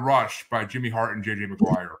 What a Rush by Jimmy Hart and JJ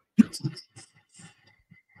McGuire.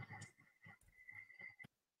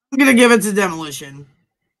 I'm going to give it to Demolition.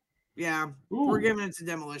 Yeah, we're giving it to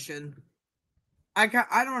Demolition. I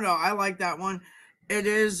don't know. I like that one. It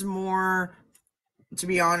is more, to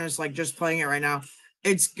be honest, like just playing it right now,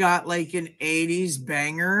 it's got like an 80s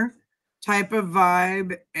banger type of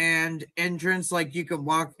vibe and entrance. Like you could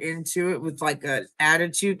walk into it with like an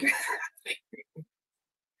attitude.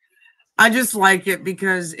 I just like it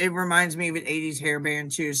because it reminds me of an 80s hair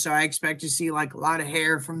band too. So I expect to see like a lot of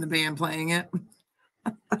hair from the band playing it.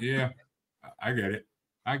 Yeah, I get it.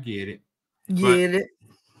 Get it.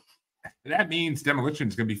 That means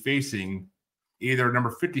Demolition's going to be facing either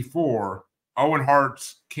number 54, Owen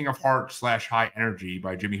Hart's King of Hearts / High Energy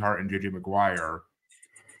by Jimmy Hart and JJ McGuire,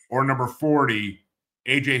 or number 40,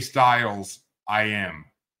 AJ Styles, I Am.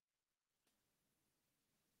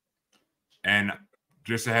 And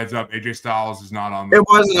just a heads up, AJ Styles is not on. It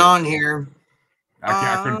wasn't on here.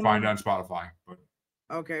 I couldn't find it on Spotify. But.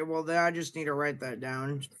 Okay, well then I just need to write that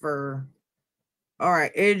down for. All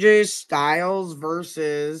right, AJ Styles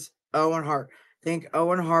versus Owen Hart. I think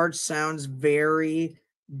Owen Hart sounds very,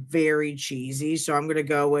 very cheesy, so I'm gonna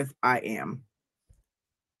go with I Am.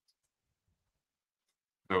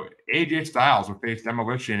 So AJ Styles will face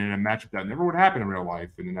Demolition in a matchup that never would happen in real life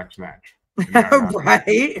in the next match.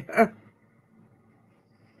 Right.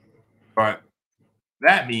 But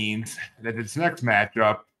that means that this next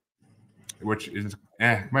matchup, which is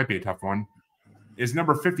might be a tough one, is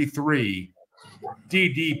number 53,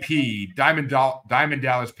 DDP, Diamond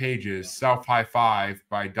Dallas Page's Self High Five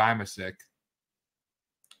by Dimasick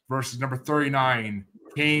versus number 39,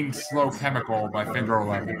 Kane's Slow Chemical by Finger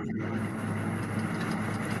 11.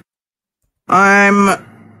 I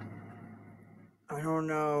don't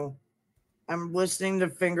know. I'm listening to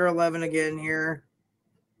Finger 11 again here.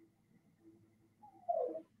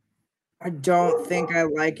 I don't think I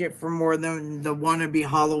like it for more than the wannabe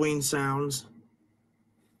Halloween sounds.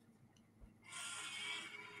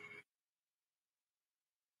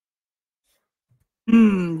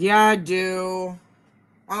 Yeah, I do.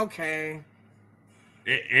 Okay.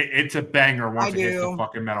 It's a banger once I it gets do. the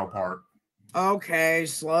fucking metal part. Okay,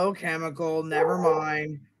 Slow Chemical, never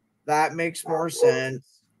mind. That makes more sense.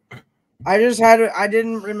 I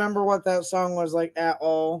didn't remember what that song was like at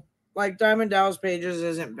all. Like Diamond Dallas Pages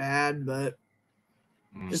isn't bad, but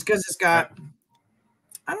just because it's got,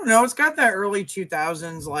 I don't know, it's got that early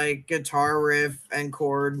 2000s like guitar riff and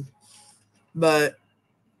chord, but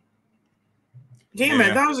damn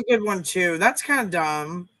it, that was a good one too. That's kind of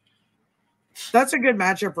dumb. That's a good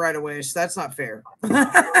matchup right away, so that's not fair.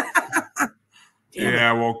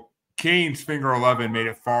 Yeah, well, Kane's Finger 11 made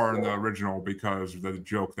it far in the original because of the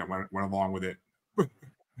joke that went along with it.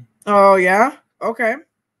 Oh, yeah? Okay.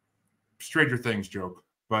 Stranger Things joke,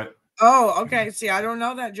 but... Oh, okay. See, I don't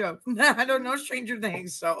know that joke. I don't know Stranger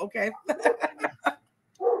Things, so okay.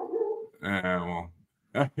 Well...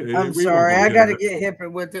 I'm sorry. I got to get hip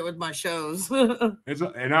with it with my shows. We won't go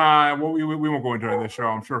into it in this show.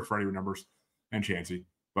 I'm sure Freddie remembers, and Chansey.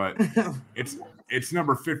 But it's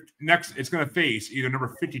number 50. Next, it's going to face either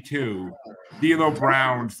number 52, D'Lo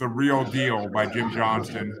Brown's The Real Deal by Jim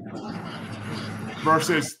Johnston,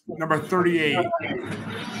 versus number 38,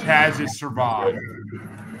 Taz's Survive.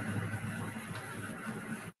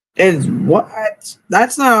 It's what?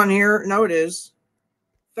 That's not on here. No, it is.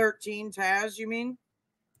 13 Taz, you mean?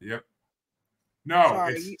 Yep. No,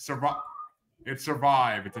 Sorry. it's Survive. It's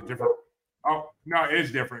Survive. It's a different. Oh, no, it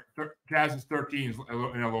is different. Taz is 13 in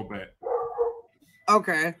a little bit.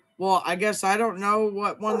 Okay. Well, I guess I don't know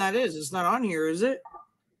what one that is. It's not on here, is it?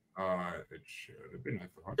 It should have been.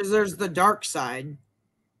 Because there's the dark side.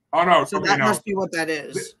 Oh, no. So that must be what that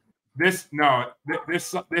is. This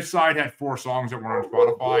side had 4 songs that were on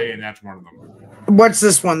Spotify, and that's one of them. What's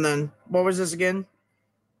this one then? What was this again?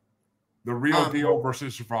 The Real Deal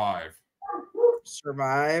versus Survive.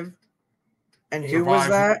 Survive. And who was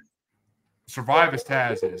that? Survive is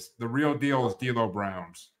Taz's. The Real Deal is D'Lo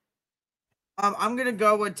Brown's. I'm gonna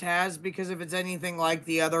go with Taz because if it's anything like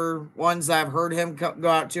the other ones that I've heard him go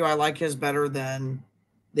out to, I like his better than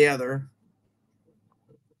the other.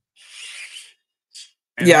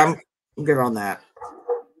 And yeah, I'm good on that.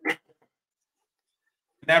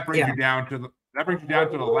 That brings you down to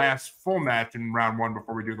the last full match in round 1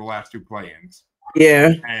 before we do the last 2 play-ins.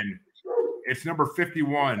 Yeah. And it's number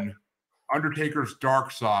 51, Undertaker's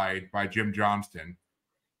Dark Side by Jim Johnston,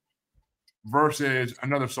 versus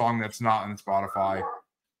another song that's not on Spotify,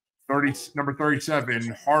 number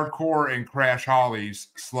 37, Hardcore and Crash Holly's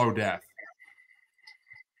Slow Death.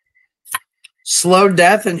 Slow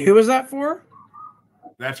Death, and who was that for?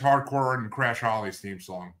 That's Hardcore and Crash Holly's theme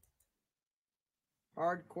song.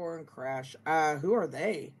 Hardcore and Crash. Who are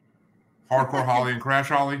they? Hardcore Holly and Crash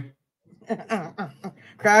Holly.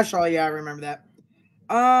 Crash Holly, yeah, I remember that.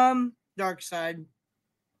 Dark Side.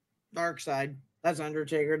 That's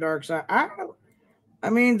Undertaker. Dark Side. I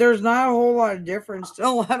mean, there's not a whole lot of difference.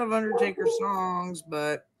 Still a lot of Undertaker songs,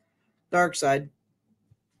 but Dark Side.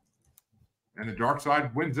 And the Dark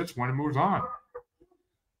Side wins this one and moves on.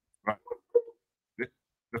 But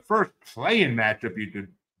the first play-in matchup you did,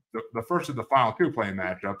 the first of the final 2 play-in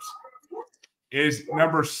matchups, is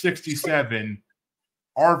number 67,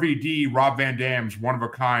 RVD Rob Van Dam's One of a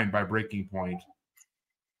Kind by Breaking Point,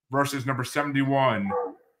 versus number 71,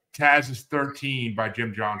 Taz's 13 by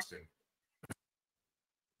Jim Johnston.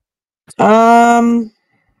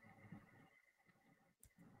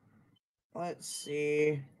 Let's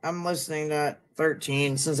see. I'm listening to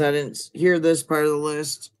 13 since I didn't hear this part of the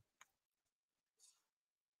list.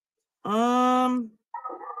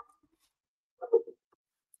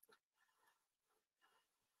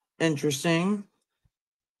 Interesting.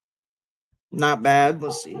 Not bad.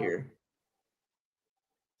 Let's see here.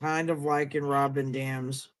 Kind of like in Rob Van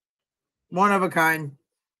Dam's One of a Kind.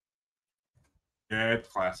 Yeah, it's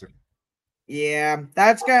classic. Yeah,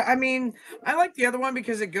 that's got. I mean, I like the other one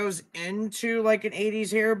because it goes into like an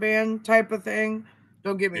 80s hair band type of thing.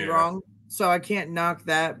 Don't get me Yeah. wrong. So I can't knock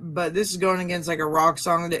that. But this is going against like a rock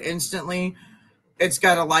song that instantly it's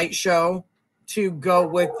got a light show to go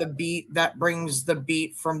with the beat that brings the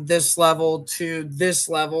beat from this level to this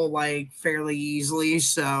level like fairly easily.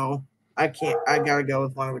 So I can't. I gotta go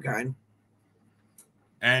with One of a Kind.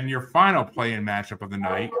 And your final play-in matchup of the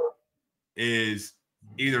night is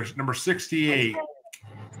either number 68,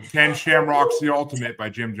 Ken Shamrock's The Ultimate by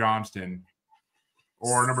Jim Johnston,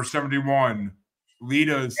 or number 71,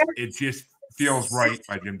 Lita's It Just Feels Right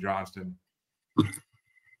by Jim Johnston.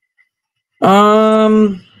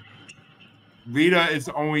 Lita is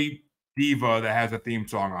the only diva that has a theme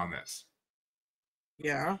song on this.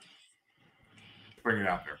 Yeah. Bring it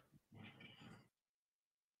out there.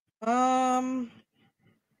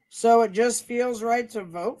 So it just feels right to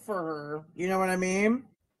vote for her. You know what I mean?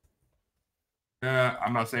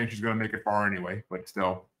 I'm not saying she's going to make it far anyway, but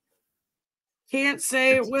still. Can't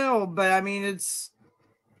say it will, but I mean, it's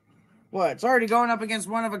what? It's already going up against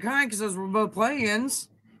One of a Kind because those were both play-ins.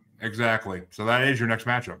 Exactly. So that is your next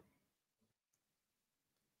matchup.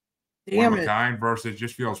 Damn One of it. a Kind versus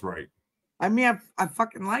Just Feels Right. I mean, I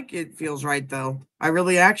fucking like It Feels Right, though. I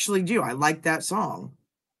really actually do. I like that song.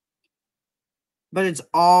 But it's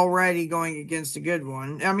already going against a good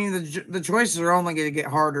one. I mean, the choices are only going to get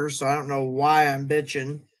harder, so I don't know why I'm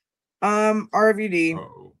bitching. RVD.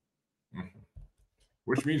 Uh-oh.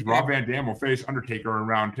 Which means Rob Van Dam will face Undertaker in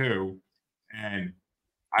round 2. And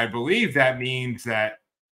I believe that means that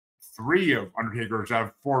 3 of Undertaker's out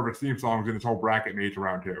of 4 of his theme songs in this whole bracket made to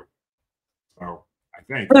round 2. So I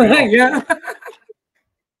think. Yeah.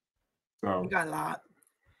 So you got a lot.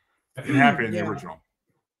 It happened in the original.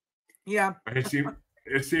 Yeah. But it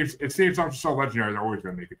seems something so legendary they're always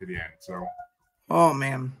going to make it to the end. So. Oh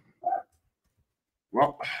man.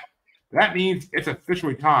 Well, that means it's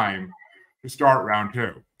officially time to start round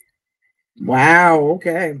 2. Wow.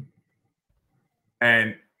 Okay.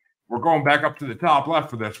 And we're going back up to the top left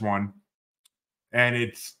for this one. And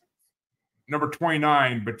it's number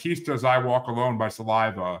 29, Batista's I Walk Alone by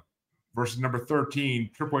Saliva versus number 13,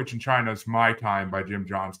 Triple H in China's My Time by Jim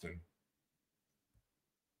Johnston.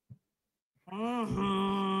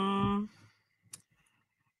 Mm-hmm.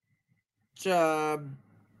 I'm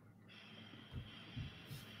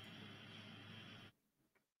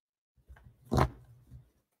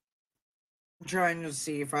trying to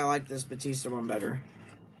see if I like this Batista one better.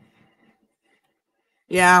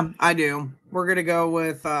 Yeah, I do. We're gonna go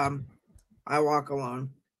with I Walk Alone.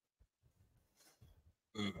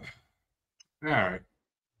 All right.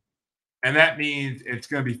 And that means it's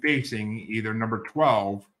going to be facing either number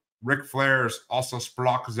 12, Ric Flair's Also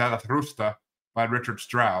Sprach Zarathustra by Richard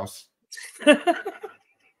Strauss.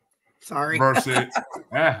 Sorry. Versus,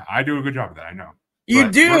 I do a good job of that, I know.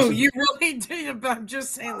 You do. You really do. But I'm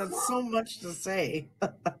just saying that's so much to say.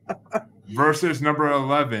 Versus number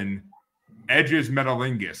 11, Edge's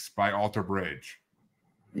Metalingus by Alter Bridge.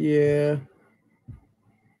 Yeah.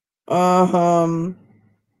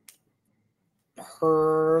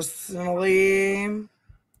 Personally,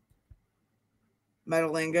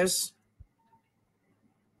 Metalingus.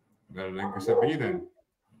 Metalingus at me then.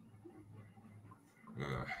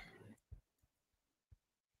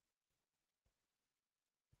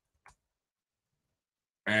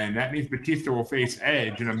 And that means Batista will face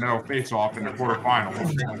Edge in a metal face-off in the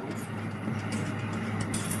quarterfinals.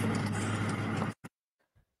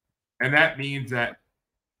 And that means that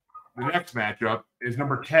the next matchup is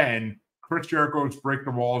number 10, Chris Jericho's Break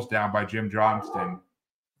the Walls Down by Jim Johnston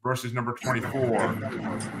versus number 24,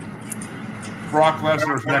 Brock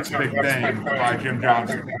Lesnar's Next Big Thing by Jim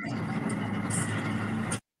Johnston.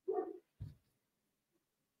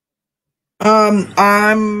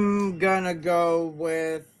 I'm gonna go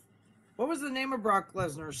with what was the name of Brock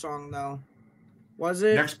Lesnar's song though? Was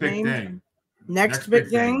it Next Big Thing? Next Big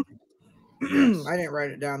Thing? Yes. I didn't write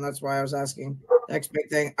it down. That's why I was asking. Next Big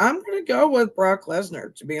Thing. I'm gonna go with Brock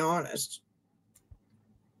Lesnar, to be honest.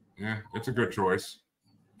 Yeah, it's a good choice.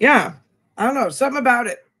 Yeah, I don't know, something about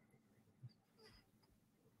it.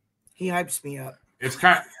 He hypes me up. It's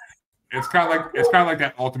kind of like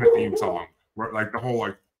that Ultimate theme song, where like the whole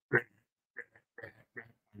like.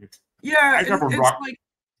 Yeah, it's like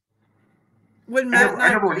when Matt and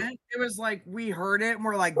I went, it was like we heard it and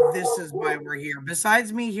we're like, this is why we're here.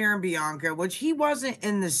 Besides me hearing Bianca, which he wasn't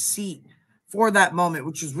in the seat for that moment,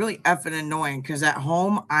 which was really effing annoying because at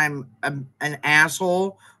home I'm an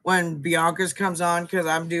asshole when Bianca's comes on because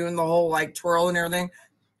I'm doing the whole like twirl and everything.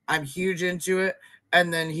 I'm huge into it.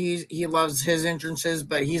 And then he loves his entrances,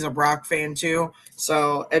 but he's a Brock fan too.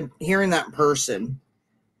 So, and hearing that in person,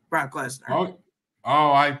 Brock Lesnar.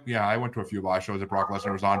 I went to a few live shows that Brock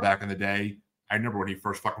Lesnar was on back in the day. I remember when he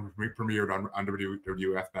first fucking premiered on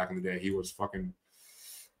WWF back in the day. He was fucking.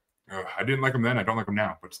 I didn't like him then. I don't like him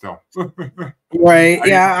now, but still. Right?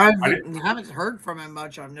 I haven't heard from him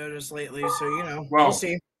much. I've noticed lately, so we'll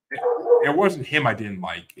see. It wasn't him I didn't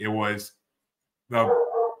like. It was the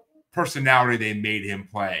personality they made him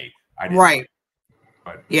play. I didn't like.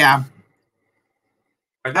 But yeah,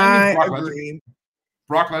 I agree.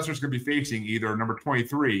 Brock Lesnar's going to be facing either number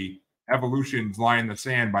 23, Evolution's Line in the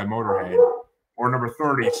Sand by Motorhead, or number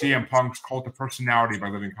 30, CM Punk's Cult of Personality by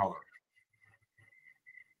Living Colour.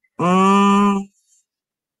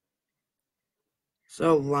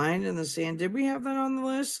 So Line in the Sand, did we have that on the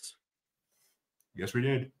list? Yes, we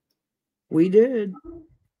did. We did.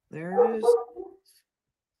 There it is.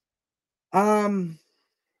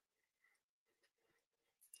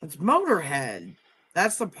 It's Motorhead.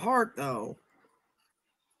 That's the part, though.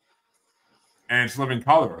 And it's Living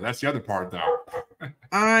Colour. That's the other part, though.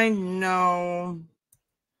 I know.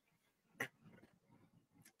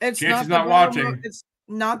 Chancy's not watching. It's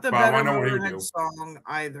not the better Motorhead song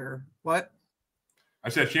either. What? I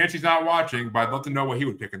said Chancy's not watching, but I'd love to know what he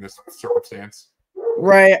would pick in this circumstance.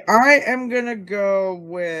 Right. I am gonna go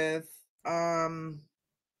with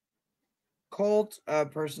Cult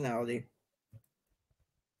of Personality.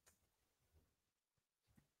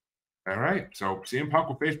 All right. So CM Punk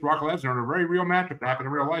will face Brock Lesnar in a very real matchup that happened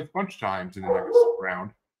in real life a bunch of times in the next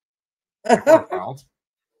round.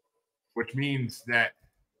 Which means that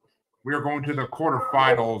we are going to the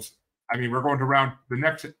quarterfinals. I mean, we're going to the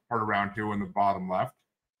next part of round 2 in the bottom left.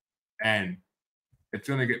 And it's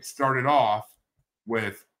going to get started off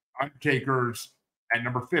with Undertaker's at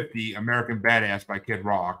number 50, American Badass by Kid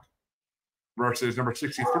Rock, versus number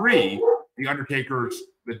 63, The Undertaker's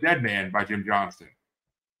The Dead Man by Jim Johnston.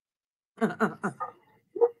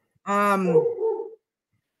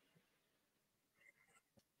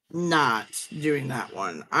 Not doing that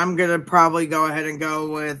one. I'm gonna probably go ahead and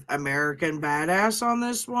go with American Badass on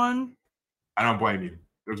this one. I don't blame you.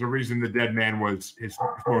 There's a reason The Dead Man was his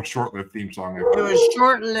most short-lived theme song ever. It was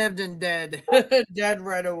short-lived and dead. Dead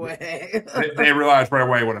right away. they realized right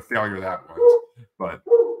away what a failure that was. But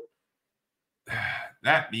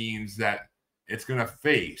that means that it's going to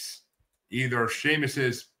face either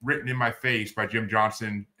Sheamus's Written in My Face by Jim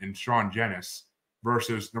Johnston and Sean Jennis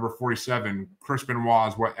versus number 47, Chris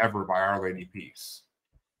Benoit's Whatever by Our Lady Peace.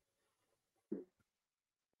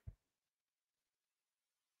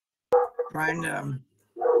 Trying to...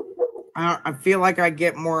 I feel like I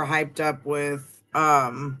get more hyped up with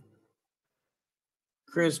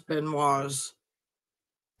Chris Benoit's.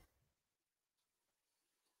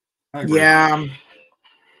 Yeah.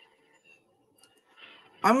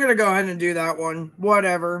 I'm going to go ahead and do that one.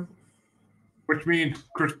 Whatever. Which means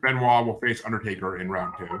Chris Benoit will face Undertaker in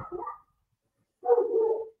round 2.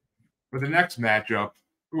 For the next matchup,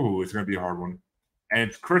 it's going to be a hard one. And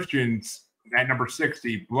it's Christian's at number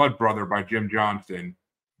 60, Blood Brother by Jim Johnston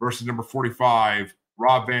versus number 45,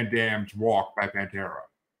 Rob Van Dam's Walk by Pantera.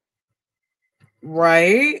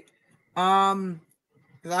 Right. That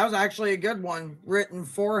was actually a good one written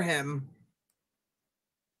for him.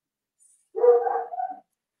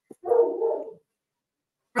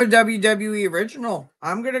 For WWE original,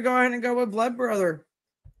 I'm going to go ahead and go with Blood Brother.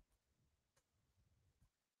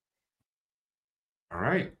 All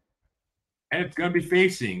right. And it's going to be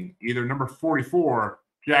facing either number 44,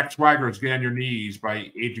 Jack Swagger's Get on Your Knees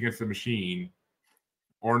by Age Against the Machine,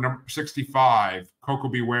 or number 65, Coco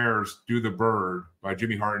Beware's Do the Bird by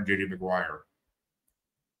Jimmy Hart and JD McGuire.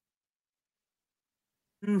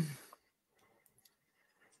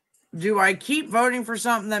 Do I keep voting for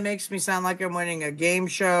something that makes me sound like I'm winning a game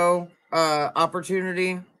show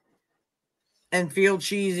opportunity and feel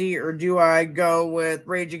cheesy, or do I go with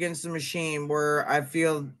Rage Against the Machine where I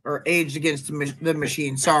feel, or Age Against the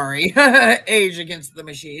Machine, sorry. Age Against the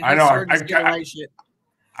Machine. I know.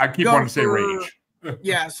 I keep wanting to say Rage.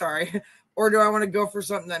 Yeah, sorry. Or do I want to go for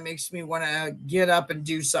something that makes me want to get up and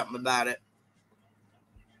do something about it?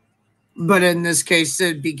 But in this case,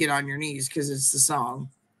 it'd be Get on Your Knees because it's the song.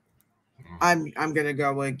 I'm gonna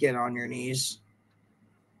go with Get on Your Knees.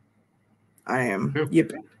 I am.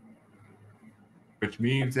 Yep. Which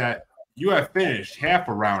means that you have finished half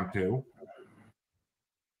of round 2.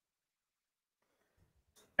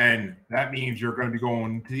 And that means you're going to be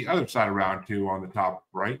going to the other side of round 2 on the top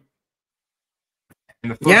right.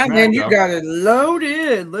 Yeah, man, you got it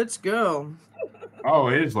loaded. Let's go. Oh,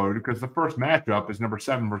 it is loaded because the first matchup is number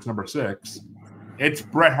 7 versus number 6. It's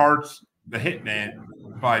Bret Hart's The Hitman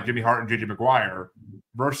by Jimmy Hart and J.J. McGuire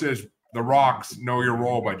versus The Rock's Know Your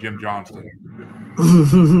Role by Jim Johnston.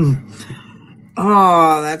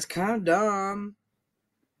 Oh, that's kind of dumb.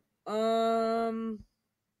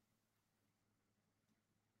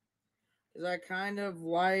 Is I kind of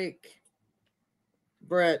like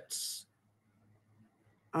Bret's.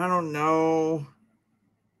 I don't know.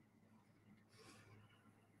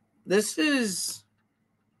 This is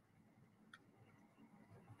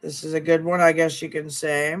a good one, I guess you can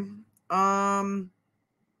say. I'm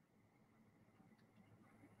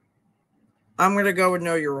gonna go with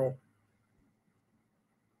Know Your Role.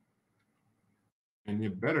 And you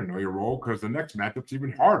better know your role because the next matchup's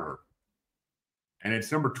even harder. And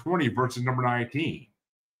it's number 20 versus number 19.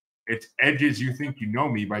 It's Edge's You Think You Know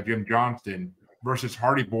Me by Jim Johnston versus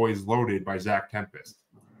Hardy Boys Loaded by Zach Tempest.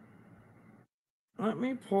 Let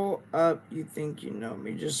me pull up You Think You Know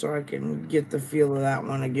Me just so I can get the feel of that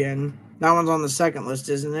one again. That one's on the second list,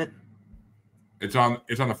 isn't it? It's on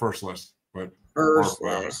the first list, but first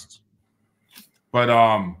list. But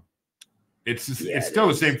it's still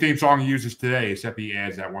the same theme song he uses today, except he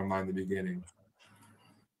adds that one line in the beginning.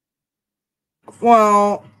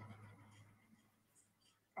 Well,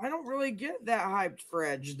 I don't really get that hyped for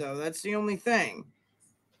Edge, though. That's the only thing.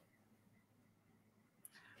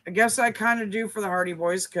 I guess I kind of do for the Hardy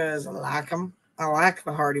Boys because I like them. I like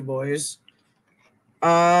the Hardy Boys. But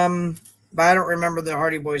I don't remember the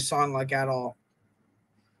Hardy Boys song like at all.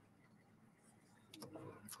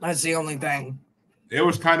 That's the only thing. It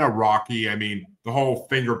was kind of rocky. I mean, the whole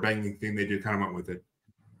finger banging thing they did kind of went with it.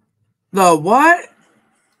 The what?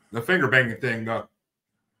 The finger banging thing.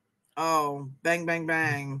 Oh, bang, bang,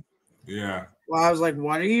 bang. Yeah. Well, I was like,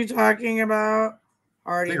 what are you talking about?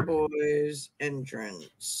 Hardy Boys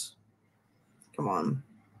entrance. Come on.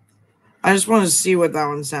 I just want to see what that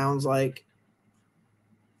one sounds like.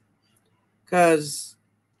 Because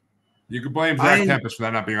you could blame Zach Tempest for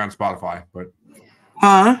that not being on Spotify, but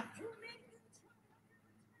huh?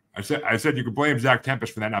 I said you could blame Zach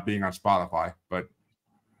Tempest for that not being on Spotify, but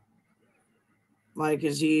like,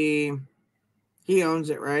 is he owns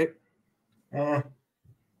it, right? Either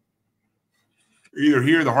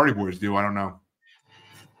he or the Hardy Boys do. I don't know.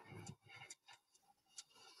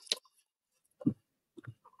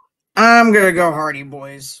 I'm gonna go Hardy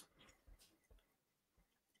Boys.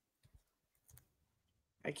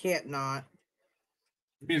 I can't not.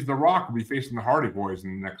 It means The Rock will be facing the Hardy Boys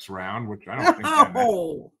in the next round, which I don't think that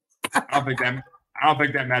I don't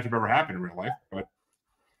think that matchup ever happened in real life, but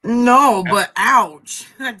no, but ouch.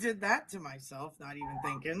 I did that to myself, not even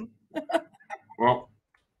thinking. Well,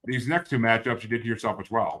 these next two matchups you did to yourself as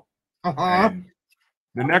well. And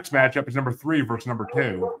the next matchup is number 3 versus number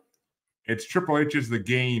 2. It's Triple H's The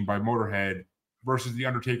Game by Motorhead versus The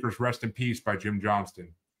Undertaker's Rest in Peace by Jim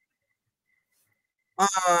Johnston.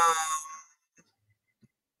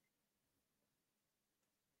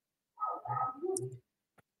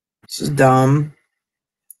 This is dumb.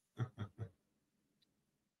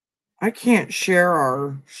 I can't share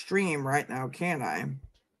our stream right now, can I?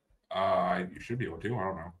 You should be able to. I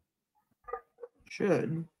don't know.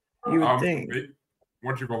 Should. You would think.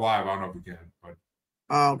 Once you go live, I don't know if you can. But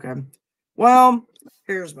okay. Well,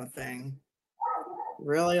 here's my thing.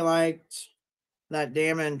 Really liked that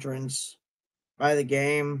damn entrance by The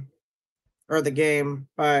Game, or The Game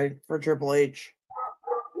for Triple H.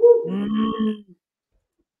 I'm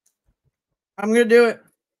gonna do it.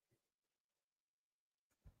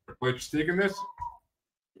 Triple H taking this?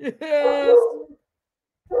 Yes.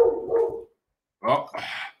 Well,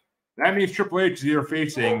 that means Triple H is either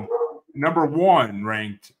facing number 1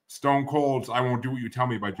 ranked Stone Cold's I Won't Do What You Tell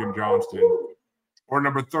Me by Jim Johnston, or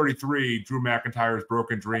number 33, Drew McIntyre's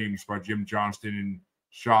Broken Dreams by Jim Johnston and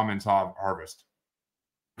Shaman's Harvest.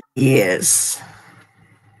 Yes.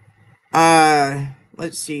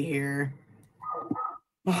 Let's see here.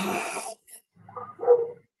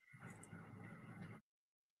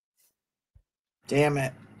 Damn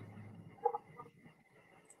it.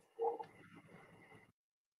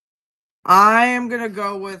 I am going to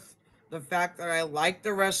go with the fact that I like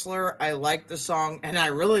the wrestler, I like the song, and I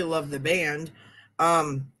really love the band.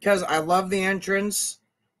 Because I love the entrance.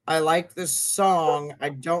 I like the song. I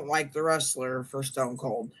don't like the wrestler for Stone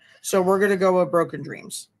Cold. So we're going to go with Broken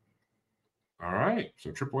Dreams. All right.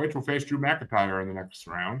 So Triple H will face Drew McIntyre in the next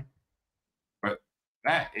round. But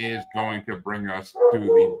that is going to bring us to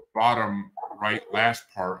the bottom right last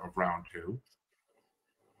part of round 2.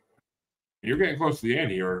 You're getting close to the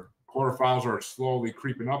end here. Quarterfinals are slowly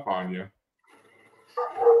creeping up on you.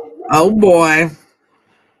 Oh, boy.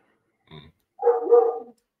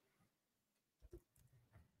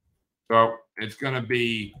 So it's going to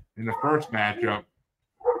be in the first matchup,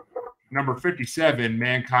 number 57,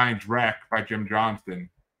 Mankind's Wreck by Jim Johnston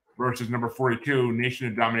versus number 42, Nation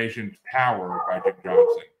of Domination's Power by Jim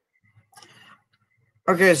Johnston.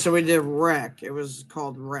 Okay, so we did Wreck. It was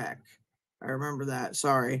called Wreck. I remember that.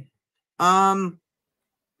 Sorry. I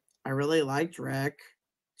really liked Wreck,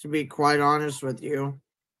 to be quite honest with you.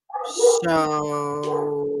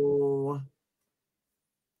 So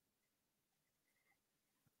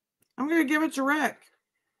I'm going to give it to Wreck.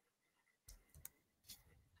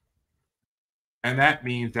 And that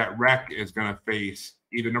means that Wreck is going to face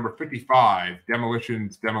either number 55,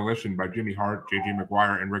 Demolition's Demolition by Jimmy Hart, J.J.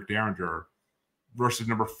 McGuire, and Rick Derringer, versus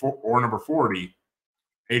number 40,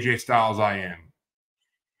 AJ Styles I Am.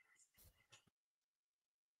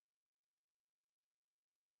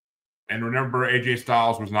 And remember, AJ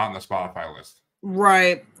Styles was not in the Spotify list.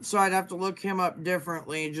 Right. So I'd have to look him up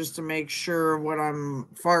differently just to make sure what I'm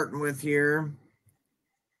farting with here.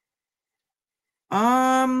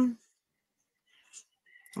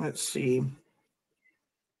 Let's see.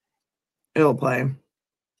 It'll play.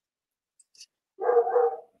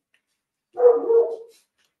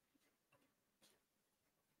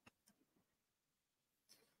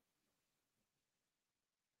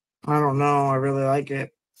 I don't know. I really like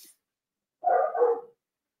it.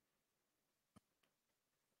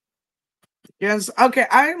 Yes. Okay.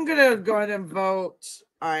 I'm going to go ahead and vote.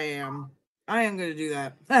 I am going to do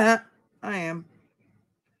that. I am.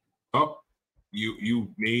 Oh, you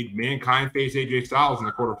made Mankind face AJ Styles in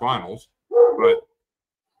the quarterfinals, but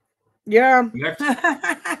yeah.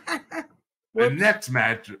 The next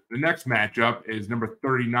matchup is number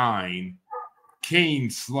 39,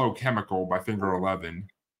 Kane's Slow Chemical by Finger 11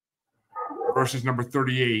 versus number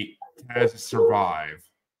 38, Taz Survive.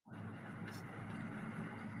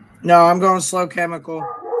 No, I'm going Slow Chemical.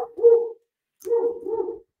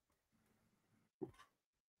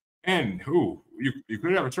 And you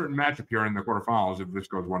could have a certain matchup here in the quarterfinals if this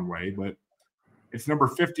goes one way, but it's number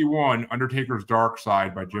 51, Undertaker's Dark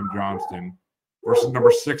Side by Jim Johnston versus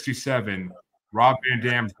number 67, Rob Van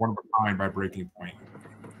Dam's One of a Kind by Breaking Point.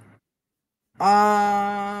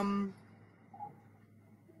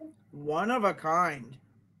 One of a Kind.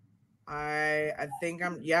 I think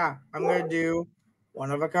I'm going to do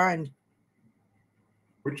One of a Kind.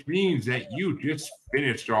 Which means that you just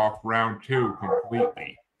finished off round 2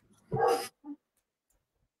 completely.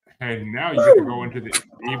 And now you get to go into the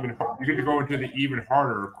even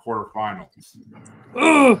harder quarterfinals.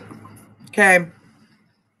 Ooh. Okay.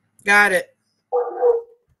 Got it.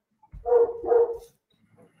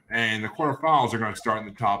 And the quarterfinals are going to start in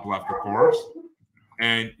the top left, of course.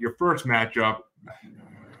 And your first matchup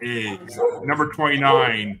is number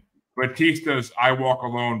 29, Batista's I Walk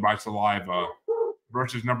Alone by Saliva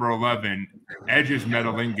versus number 11, Edge's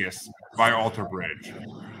Metalingus by Alter Bridge.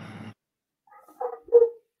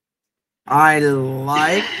 I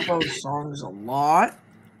like both songs a lot.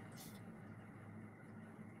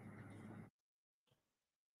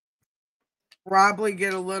 Probably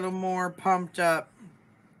get a little more pumped up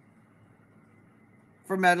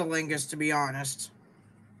for Metalingus, to be honest.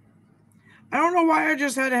 I don't know why I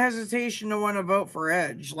just had a hesitation to want to vote for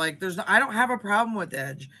Edge. Like, I don't have a problem with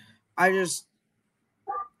Edge. I'm going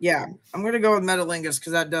to go with Metalingus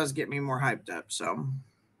because that does get me more hyped up. So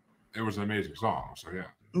it was an amazing song. So yeah.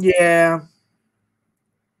 Yeah.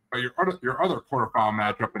 But your other quarterfinal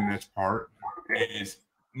matchup in this part is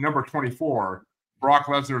number 24, Brock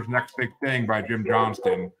Lesnar's Next Big Thing by Jim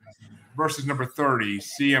Johnston versus number 30,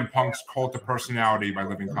 CM Punk's Cult of Personality by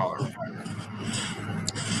Living Color.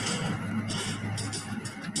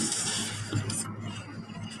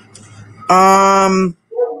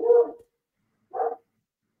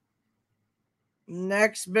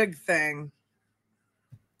 Next Big Thing.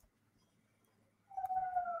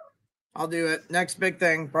 I'll do it. Next Big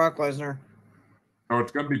Thing, Brock Lesnar. So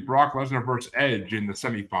it's going to be Brock Lesnar versus Edge in the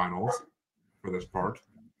semifinals for this part.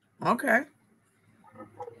 Okay.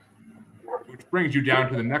 Which brings you down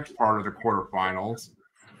to the next part of the quarterfinals.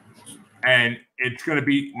 And it's going to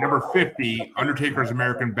be number 50, Undertaker's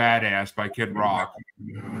American Badass by Kid Rock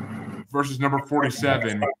versus number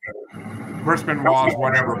 47, Chris Benoit's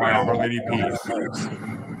Whatever by Our Lady Peace.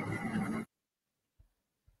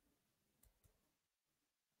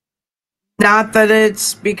 Not that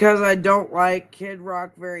it's because I don't like Kid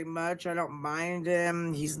Rock very much. I don't mind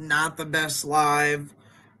him. He's not the best live.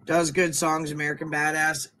 Does good songs. American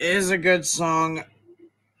Badass is a good song.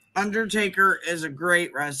 Undertaker is a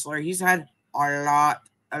great wrestler. He's had a lot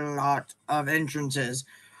of entrances.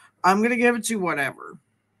 I'm going to give it to Whatever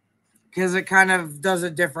because it kind of does a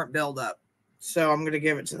different build-up. So I'm going to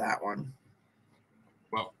give it to that one.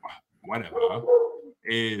 Well, whatever,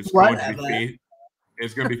 is going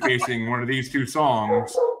to be facing one of these two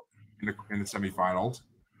songs in the semifinals.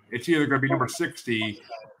 It's either going to be number 60,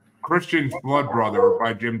 Christian's Blood Brother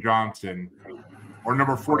by Jim Johnston, or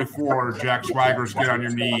number 44, Jack Swagger's Get on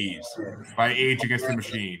Your Knees by Age Against the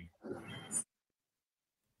Machine.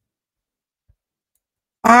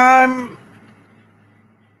 I'm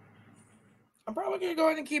probably going to go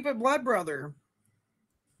ahead and keep it Blood Brother,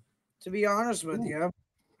 to be honest with you.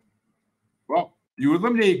 Well, you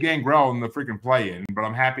eliminated Gangrel in the freaking play-in, but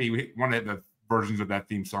I'm happy one of the versions of that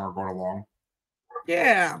theme song are going along.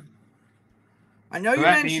 Yeah. I know you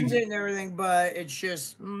mentioned it and everything, but it's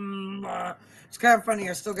just, it's kind of funny.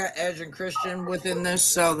 I still got Edge and Christian within this,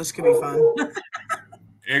 so this could be fun.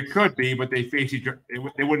 It could be, but they face each other.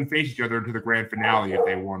 They wouldn't face each other into the grand finale if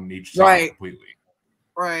they won each side completely.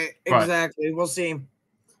 Right, exactly. We'll see.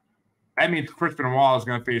 That means Chris Benoit is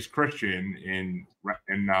going to face Christian in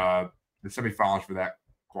the semifinals for that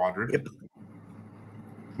quadrant. Yep.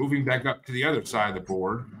 Moving back up to the other side of the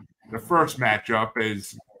board, the first matchup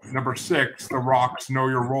is number 6, The Rock's Know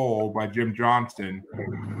Your Role by Jim Johnston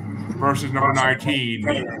versus number 19,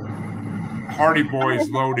 Hardy Boys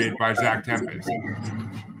Loaded by Zach Tempest.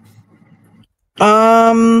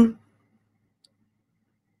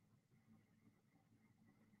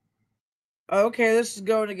 Okay, this is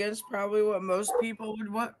going against probably what most people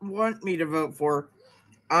would want me to vote for.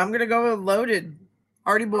 I'm going to go with Loaded.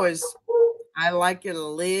 Hardy Boys. I like it a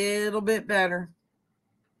little bit better.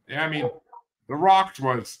 Yeah, I mean, The Rock's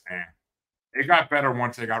was It got better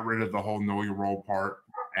once they got rid of the whole Know Your Role part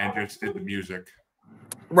and just did the music.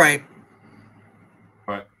 Right.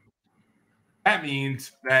 But that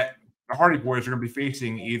means that the Hardy Boys are going to be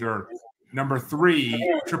facing either number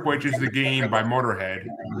 3, Triple H's The Game by Motorhead,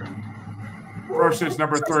 versus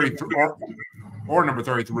number 33 or number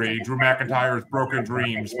 33, Drew McIntyre's Broken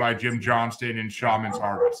Dreams by Jim Johnston and Shaman's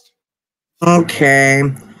Harvest. Okay.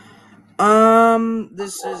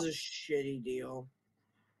 This is a shitty deal.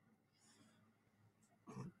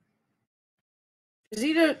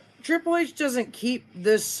 Triple H doesn't keep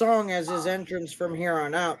this song as his entrance from here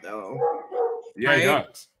on out, though. Yeah, right? He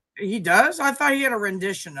does. He does? I thought he had a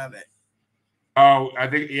rendition of it. Oh, I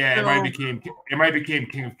think it might became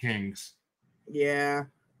King of Kings. Yeah,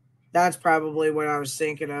 that's probably what I was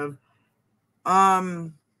thinking of.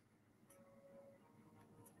 Trying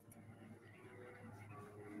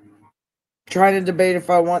to debate if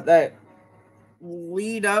I want that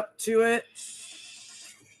lead up to it.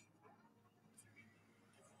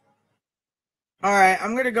 All right,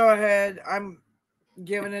 I'm going to go ahead. I'm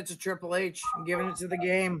giving it to Triple H. I'm giving it to The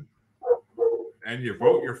Game. And you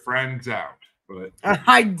vote your friends out. But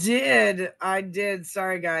I did.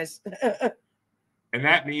 Sorry, guys. And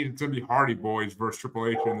that means it's going to be Hardy Boys versus Triple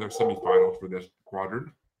H in their semifinals for this quadrant.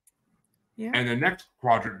 Yeah. And the next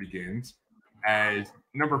quadrant begins as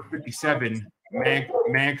number 57,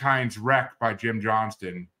 Mankind's Wreck by Jim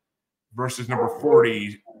Johnston versus number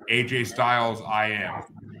 40, AJ Styles' I Am.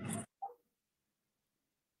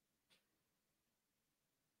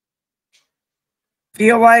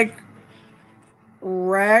 Feel like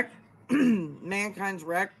Mankind's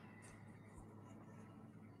Wreck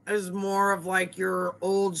is more of like your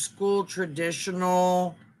old school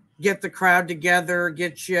traditional, get the crowd together,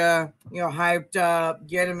 get you hyped up,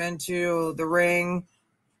 get them into the ring.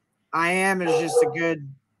 I Am is just a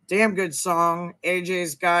damn good song.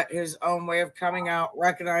 AJ's got his own way of coming out,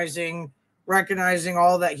 recognizing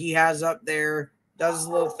all that he has up there, does his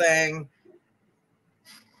little thing.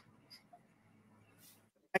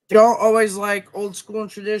 I don't always like old school and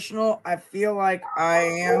traditional. I feel like I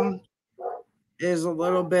Am is a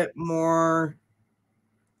little bit more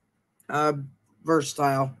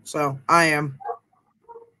versatile. So I Am.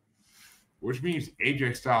 Which means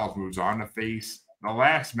AJ Styles moves on to face the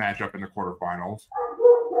last matchup in the quarterfinals.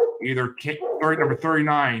 Either number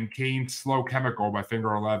 39, Kane's Slow Chemical by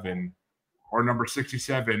Finger 11, or number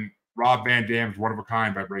 67, Rob Van Dam's One of a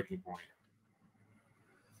Kind by Breaking Point.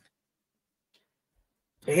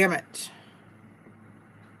 Damn it.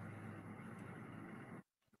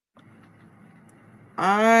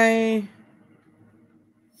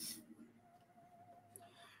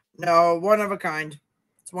 No, One of a Kind.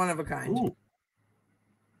 It's One of a Kind. Ooh.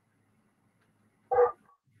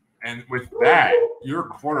 And with that, your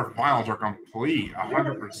quarterfinals are complete,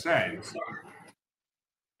 100%.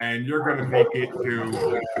 And you're going to make it to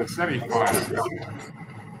the semifinals.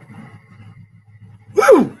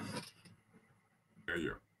 Woo! There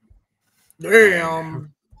you go.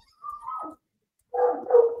 Damn.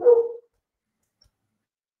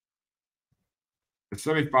 The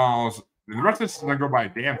semifinals, the rest of this is going to go by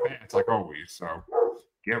damn fast, like always. So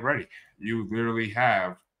get ready. You literally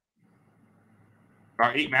have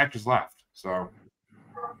about 8 matches left. So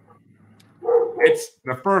it's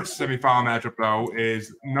the first semifinal matchup, though,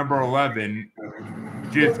 is number 11,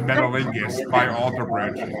 Metalingus by Alter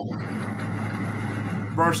Bridge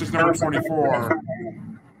versus number 24,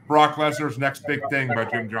 Brock Lesnar's Next Big Thing by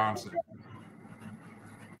Jim Johnston.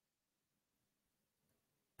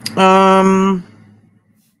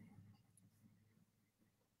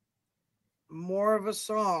 More of a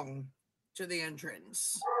song to the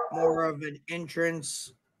entrance. More of an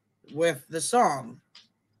entrance with the song.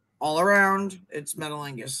 All around, it's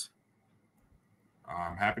Metalingus.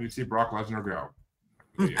 I'm happy to see Brock Lesnar go.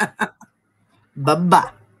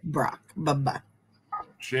 Bye-bye, Brock. Bye-bye.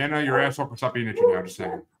 Shanna, your asshole can stop being itchy now, just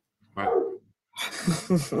saying. But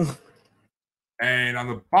and on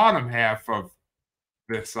the bottom half of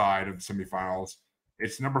this side of the semifinals,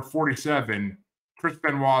 it's number 47, Chris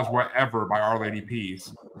Benoit's Whatever by Our Lady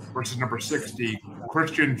Peace versus number 60,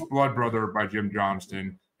 Christian's Blood Brother by Jim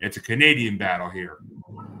Johnston. It's a Canadian battle here.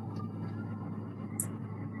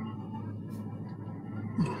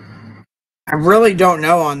 I really don't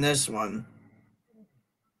know on this one.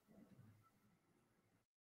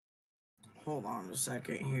 Hold on a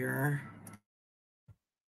second here.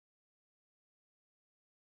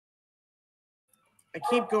 I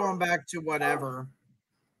keep going back to Whatever.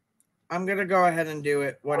 I'm going to go ahead and do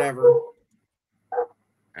it. Whatever.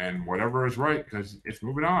 And Whatever is right because it's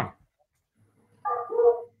moving on.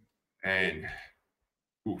 And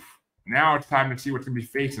oof. Now it's time to see what's going to be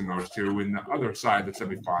facing those two in the other side of the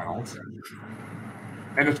semifinals.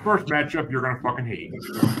 And this first matchup you're going to fucking hate.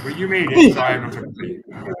 But you made it, so I have no sympathy.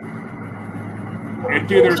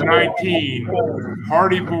 It's either 19,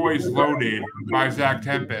 Hardy Boys Loaded by Zach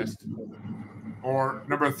Tempest, or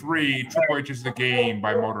number 3, Triple H's The Game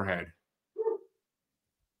by Motorhead.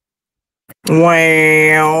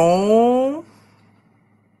 Well,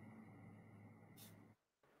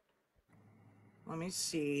 let me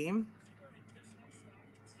see.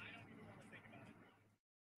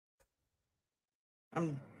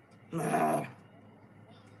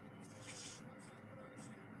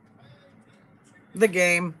 The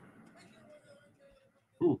Game.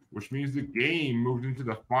 Ooh, which means The Game moved into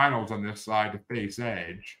the finals on this side to face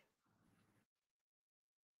Edge.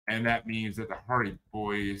 And that means that the Hardy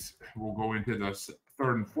Boys will go into the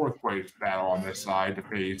 3rd and 4th place battle on this side to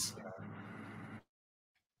face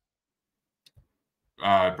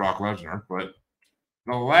Brock Lesnar. But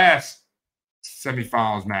the last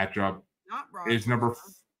semifinals matchup is number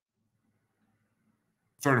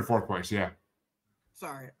 3rd and 4th place, yeah.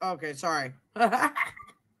 Sorry. Okay, sorry.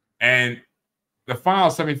 And the final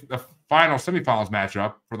semifinals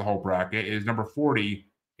matchup for the whole bracket is number 40,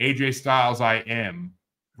 AJ Styles I Am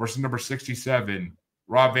versus number 67,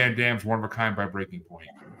 Rob Van Dam's One of a Kind by Breaking Point.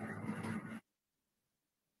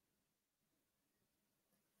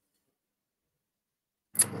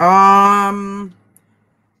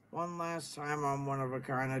 One last time on One of a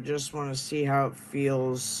Kind. I just want to see how it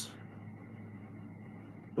feels.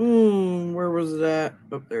 Where was that?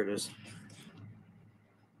 Oh, there it is.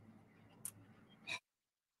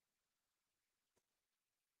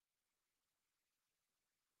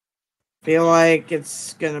 Feel like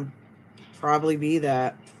it's gonna probably be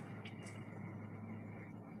that.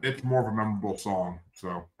 It's more of a memorable song,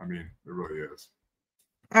 so I mean, it really is.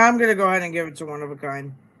 I'm gonna go ahead and give it to One of a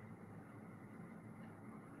Kind.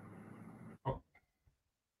 Oh.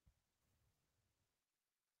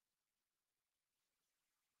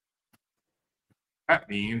 That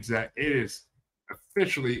means that it is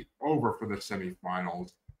officially over for the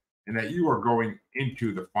semifinals and that you are going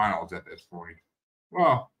into the finals at this point.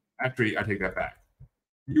 Well, actually, I take that back.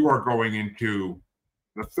 You are going into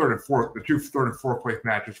the 3rd and 4th, the 2 3rd and 4th place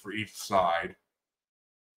matches for each side.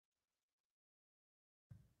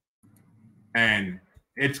 And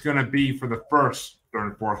it's going to be for the first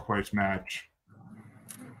 3rd and 4th place match.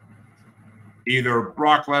 Either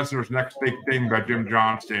Brock Lesnar's Next Big Thing by Jim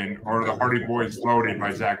Johnston or the Hardy Boys Loaded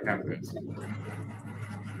by Zach Tempest.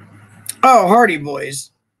 Oh, Hardy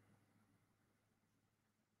Boys.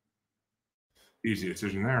 Easy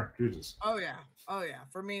decision there. Jesus. Oh, yeah. Oh, yeah.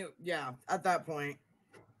 For me, yeah, at that point.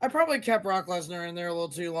 I probably kept Brock Lesnar in there a little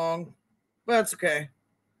too long, but that's okay.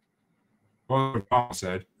 Well, what Tom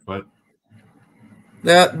said, but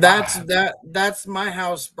that's my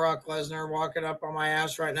house, Brock Lesnar, walking up on my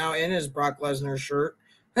ass right now in his Brock Lesnar shirt.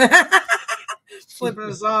 Flipping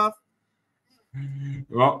us off.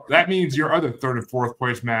 Well, that means your other 3rd and 4th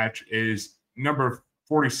place match is number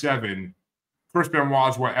 47, Chris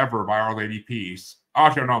Benoit's Whatever by Our Lady Peace.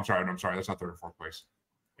 Actually, no, I'm sorry. That's not 3rd and 4th place.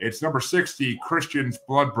 It's number 60, Christian's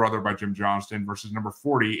Blood Brother by Jim Johnston versus number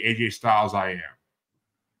 40, AJ Styles, I Am.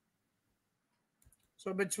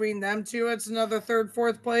 So between them two, it's another third,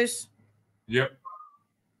 fourth place. Yep.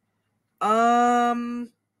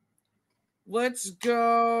 Let's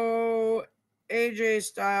go AJ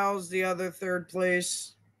Styles, the other third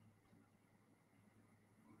place.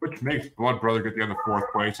 Which makes Blood Brother get the other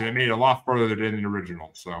fourth place, and it made it a lot further than it did in the original.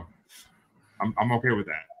 So I'm okay with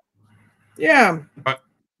that. Yeah. But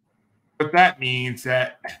that means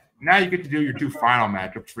that now you get to do your two final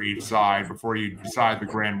matchups for each side before you decide the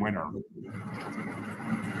grand winner.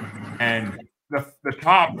 And the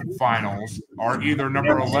top finals are either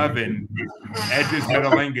number 11, Edge's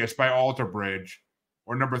Metalingus by Alter Bridge,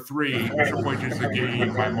 or number 3, Triple H's The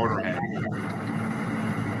Game by Motorhead.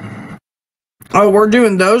 Oh, we're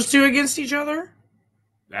doing those two against each other?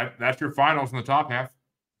 That's your finals in the top half.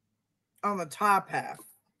 On the top half.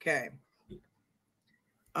 Okay.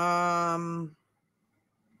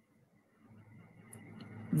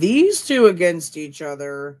 These two against each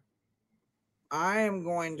other, I am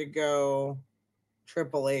going to go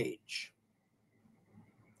Triple H.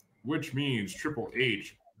 Which means Triple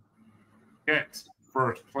H gets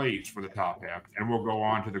first place for the top half, and we'll go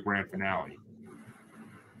on to the grand finale.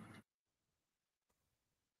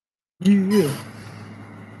 Yeah.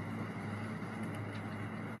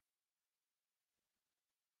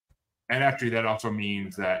 And actually, that also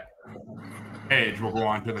means that Edge will go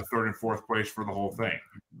on to the third and fourth place for the whole thing.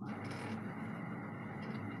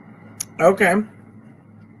 Okay.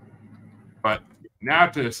 But now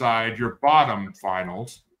to decide your bottom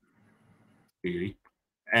finals,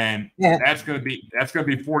 and that's gonna be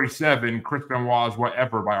 47, Chris Benoit's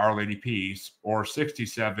Whatever by Our Lady Peace, or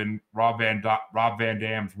 67, Rob Van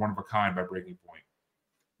Dam's One of a Kind by Breaking Point.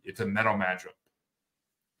 It's a metal matchup.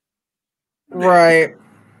 Right.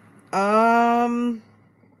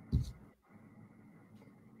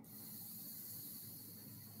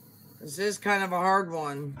 This is kind of a hard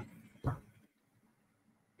one.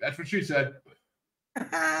 That's what she said.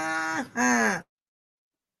 I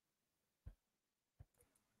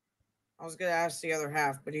was going to ask the other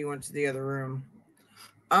half, but he went to the other room.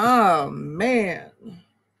 Oh, man.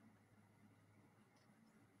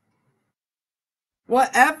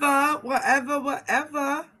 Whatever.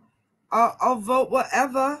 I'll vote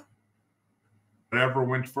whatever. Whatever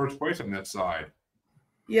wins first place on that side.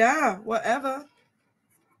 Yeah, whatever.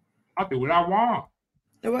 I'll do what I want.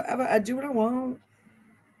 Whatever. I do what I want.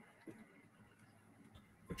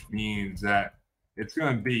 Which means that it's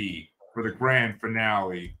going to be, for the grand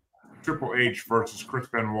finale, Triple H versus Chris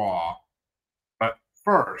Benoit. But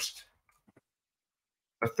first,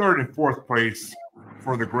 the third and fourth place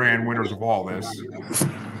for the grand winners of all this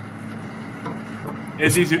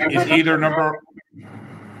is either number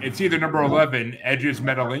 11, Edge's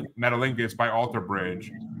Metalingus by Alter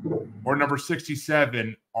Bridge, or number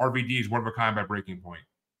 67, RVD's One of a Kind by Breaking Point.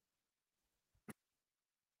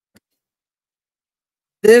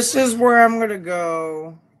 This is where I'm going to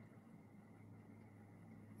go.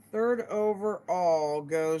 Third overall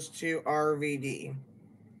goes to RVD.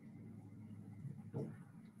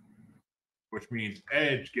 Which means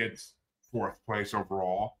Edge gets fourth place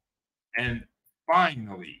overall. And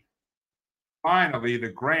finally,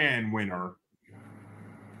 the grand winner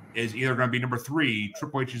is either going to be number 3,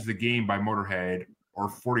 Triple H's The Game by Motorhead, or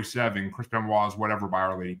 47, Chris Benoit's Whatever by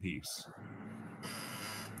Our Lady Peace.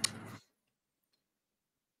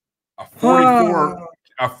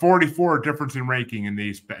 A 44 difference in ranking in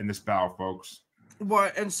this battle, folks.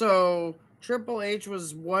 What? And so Triple H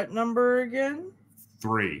was what number again?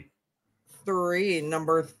 3.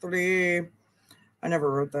 Number 3. I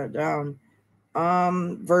never wrote that down.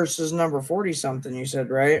 Versus number 40 something, you said,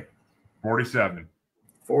 right? 47.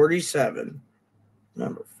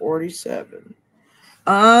 Number 47.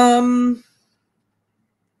 The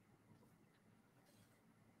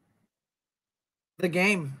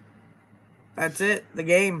Game. That's it. The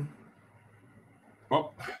Game.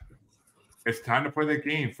 Well, it's time to play that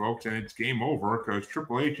game, folks, and it's game over because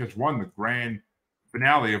Triple H has won the grand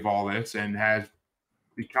finale of all this and has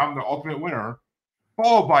become the ultimate winner,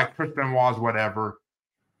 followed by Chris Benoit's Whatever,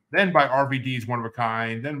 then by RVD's One of a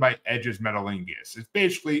Kind, then by Edge's Metalingus. It's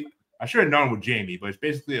basically, I should have known with Jaimie, but it's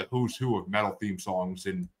basically a who's who of metal theme songs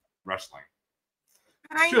in wrestling.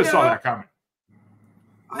 Should have saw that coming.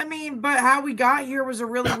 I mean, but how we got here was a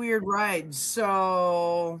really weird ride.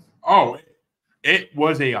 So, it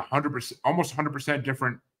was a 100%, almost 100%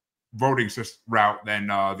 different voting route than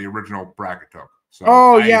the original bracket took. So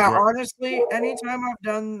honestly, anytime I've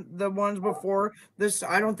done the ones before this,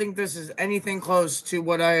 I don't think this is anything close to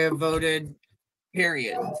what I have voted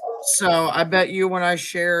Period. So I bet you when I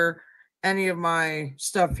share any of my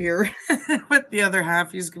stuff here with the other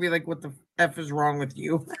half, he's gonna be like, "What the f is wrong with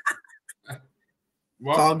you?"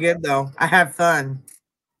 Well, It's all good though. I have fun.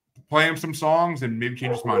 Play him some songs and maybe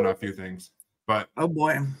change his mind on a few things. But oh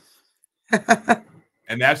boy.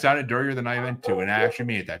 And that sounded dirtier than I meant to, and I actually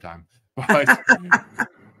mean it that time. But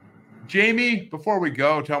Jaimie, before we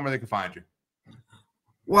go, tell them where they can find you.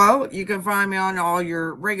 Well, you can find me on all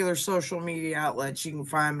your regular social media outlets. You can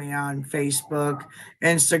find me on Facebook,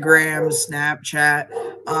 Instagram, Snapchat,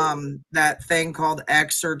 that thing called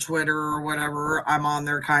X or Twitter or whatever. I'm on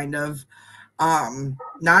there kind of.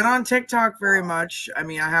 Not on TikTok very much. I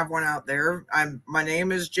mean, I have one out there. My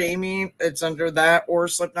name is Jaimie. It's under that or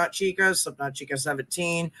Slipknot Chica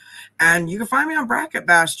 17. And you can find me on Bracket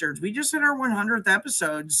Bastards. We just hit our 100th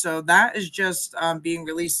episode. So that is just being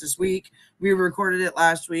released this week. We recorded it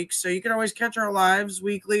last week. So you can always catch our lives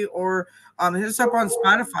weekly or hit us up on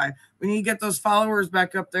Spotify. We need to get those followers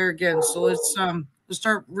back up there again. So let's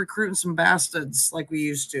start recruiting some bastards like we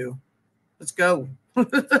used to. Let's go.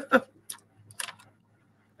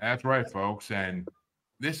 That's right, folks. And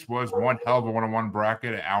this was one hell of a one-on-one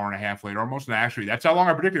bracket, an hour and a half later, almost. And actually, that's how long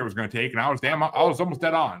I predicted it was going to take. And I was almost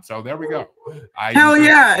dead on. So there we go. Hell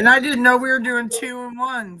yeah! And I didn't know we were doing 2 and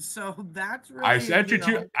 1. So that's really. I sent you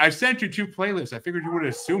two playlists. I figured you would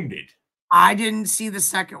have assumed it. I didn't see the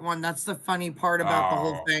second one. That's the funny part about the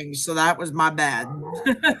whole thing. So that was my bad.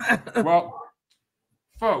 Well,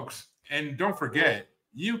 folks, and don't forget,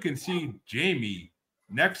 you can see Jaimie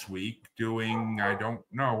next week doing, I don't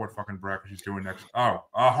know what fucking bracket she's doing next.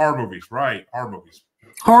 Horror movies, right? Horror movies.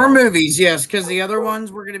 Horror movies, yes, because the other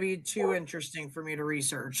ones were going to be too interesting for me to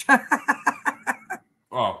research.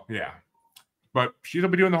 Oh, yeah. But she'll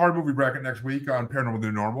be doing the horror movie bracket next week on Paranormal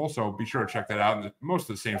New Normal, so be sure to check that out in most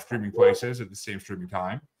of the same streaming places at the same streaming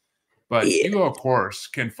time. But you, of course,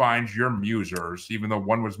 can find your musers, even though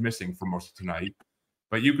one was missing for most of tonight.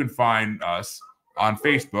 But you can find us on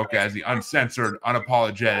Facebook as the Uncensored,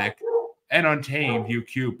 Unapologetic, and Untamed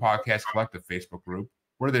UQ Podcast Collective Facebook group,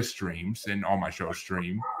 where this streams and all my shows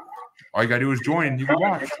stream. All you gotta do is join and you can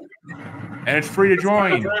watch. And it's free to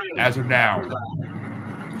join as of now.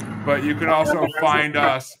 But you can also find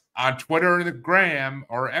us on Twitter and the Gram,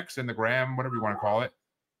 or X and the Gram, whatever you want to call it.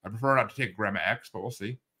 I prefer not to take Gram X, but we'll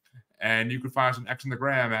see. And you can find us on X and the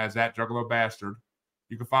Gram as that Juggalo Bastard.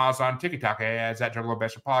 You can follow us on TikTok as that Juggalo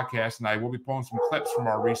Bastard Podcast, and I will be pulling some clips from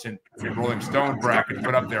our recent Rolling Stone bracket to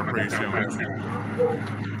put up there pretty soon.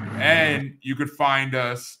 And you could find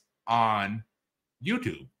us on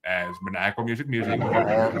YouTube as Maniacal Music,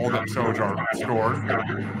 where all the episodes are stored.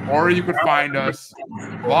 Or you could find us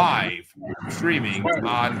live streaming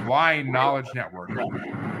on Blind Knowledge Network.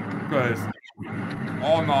 Because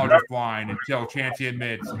all knowledge is blind until Chancey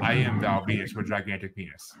admits I am thou Venus with gigantic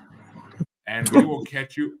penis. And we will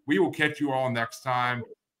catch you all next time.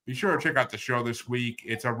 Be sure to check out the show this week.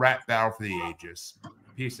 It's a rap battle for the ages.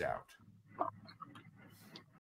 Peace out.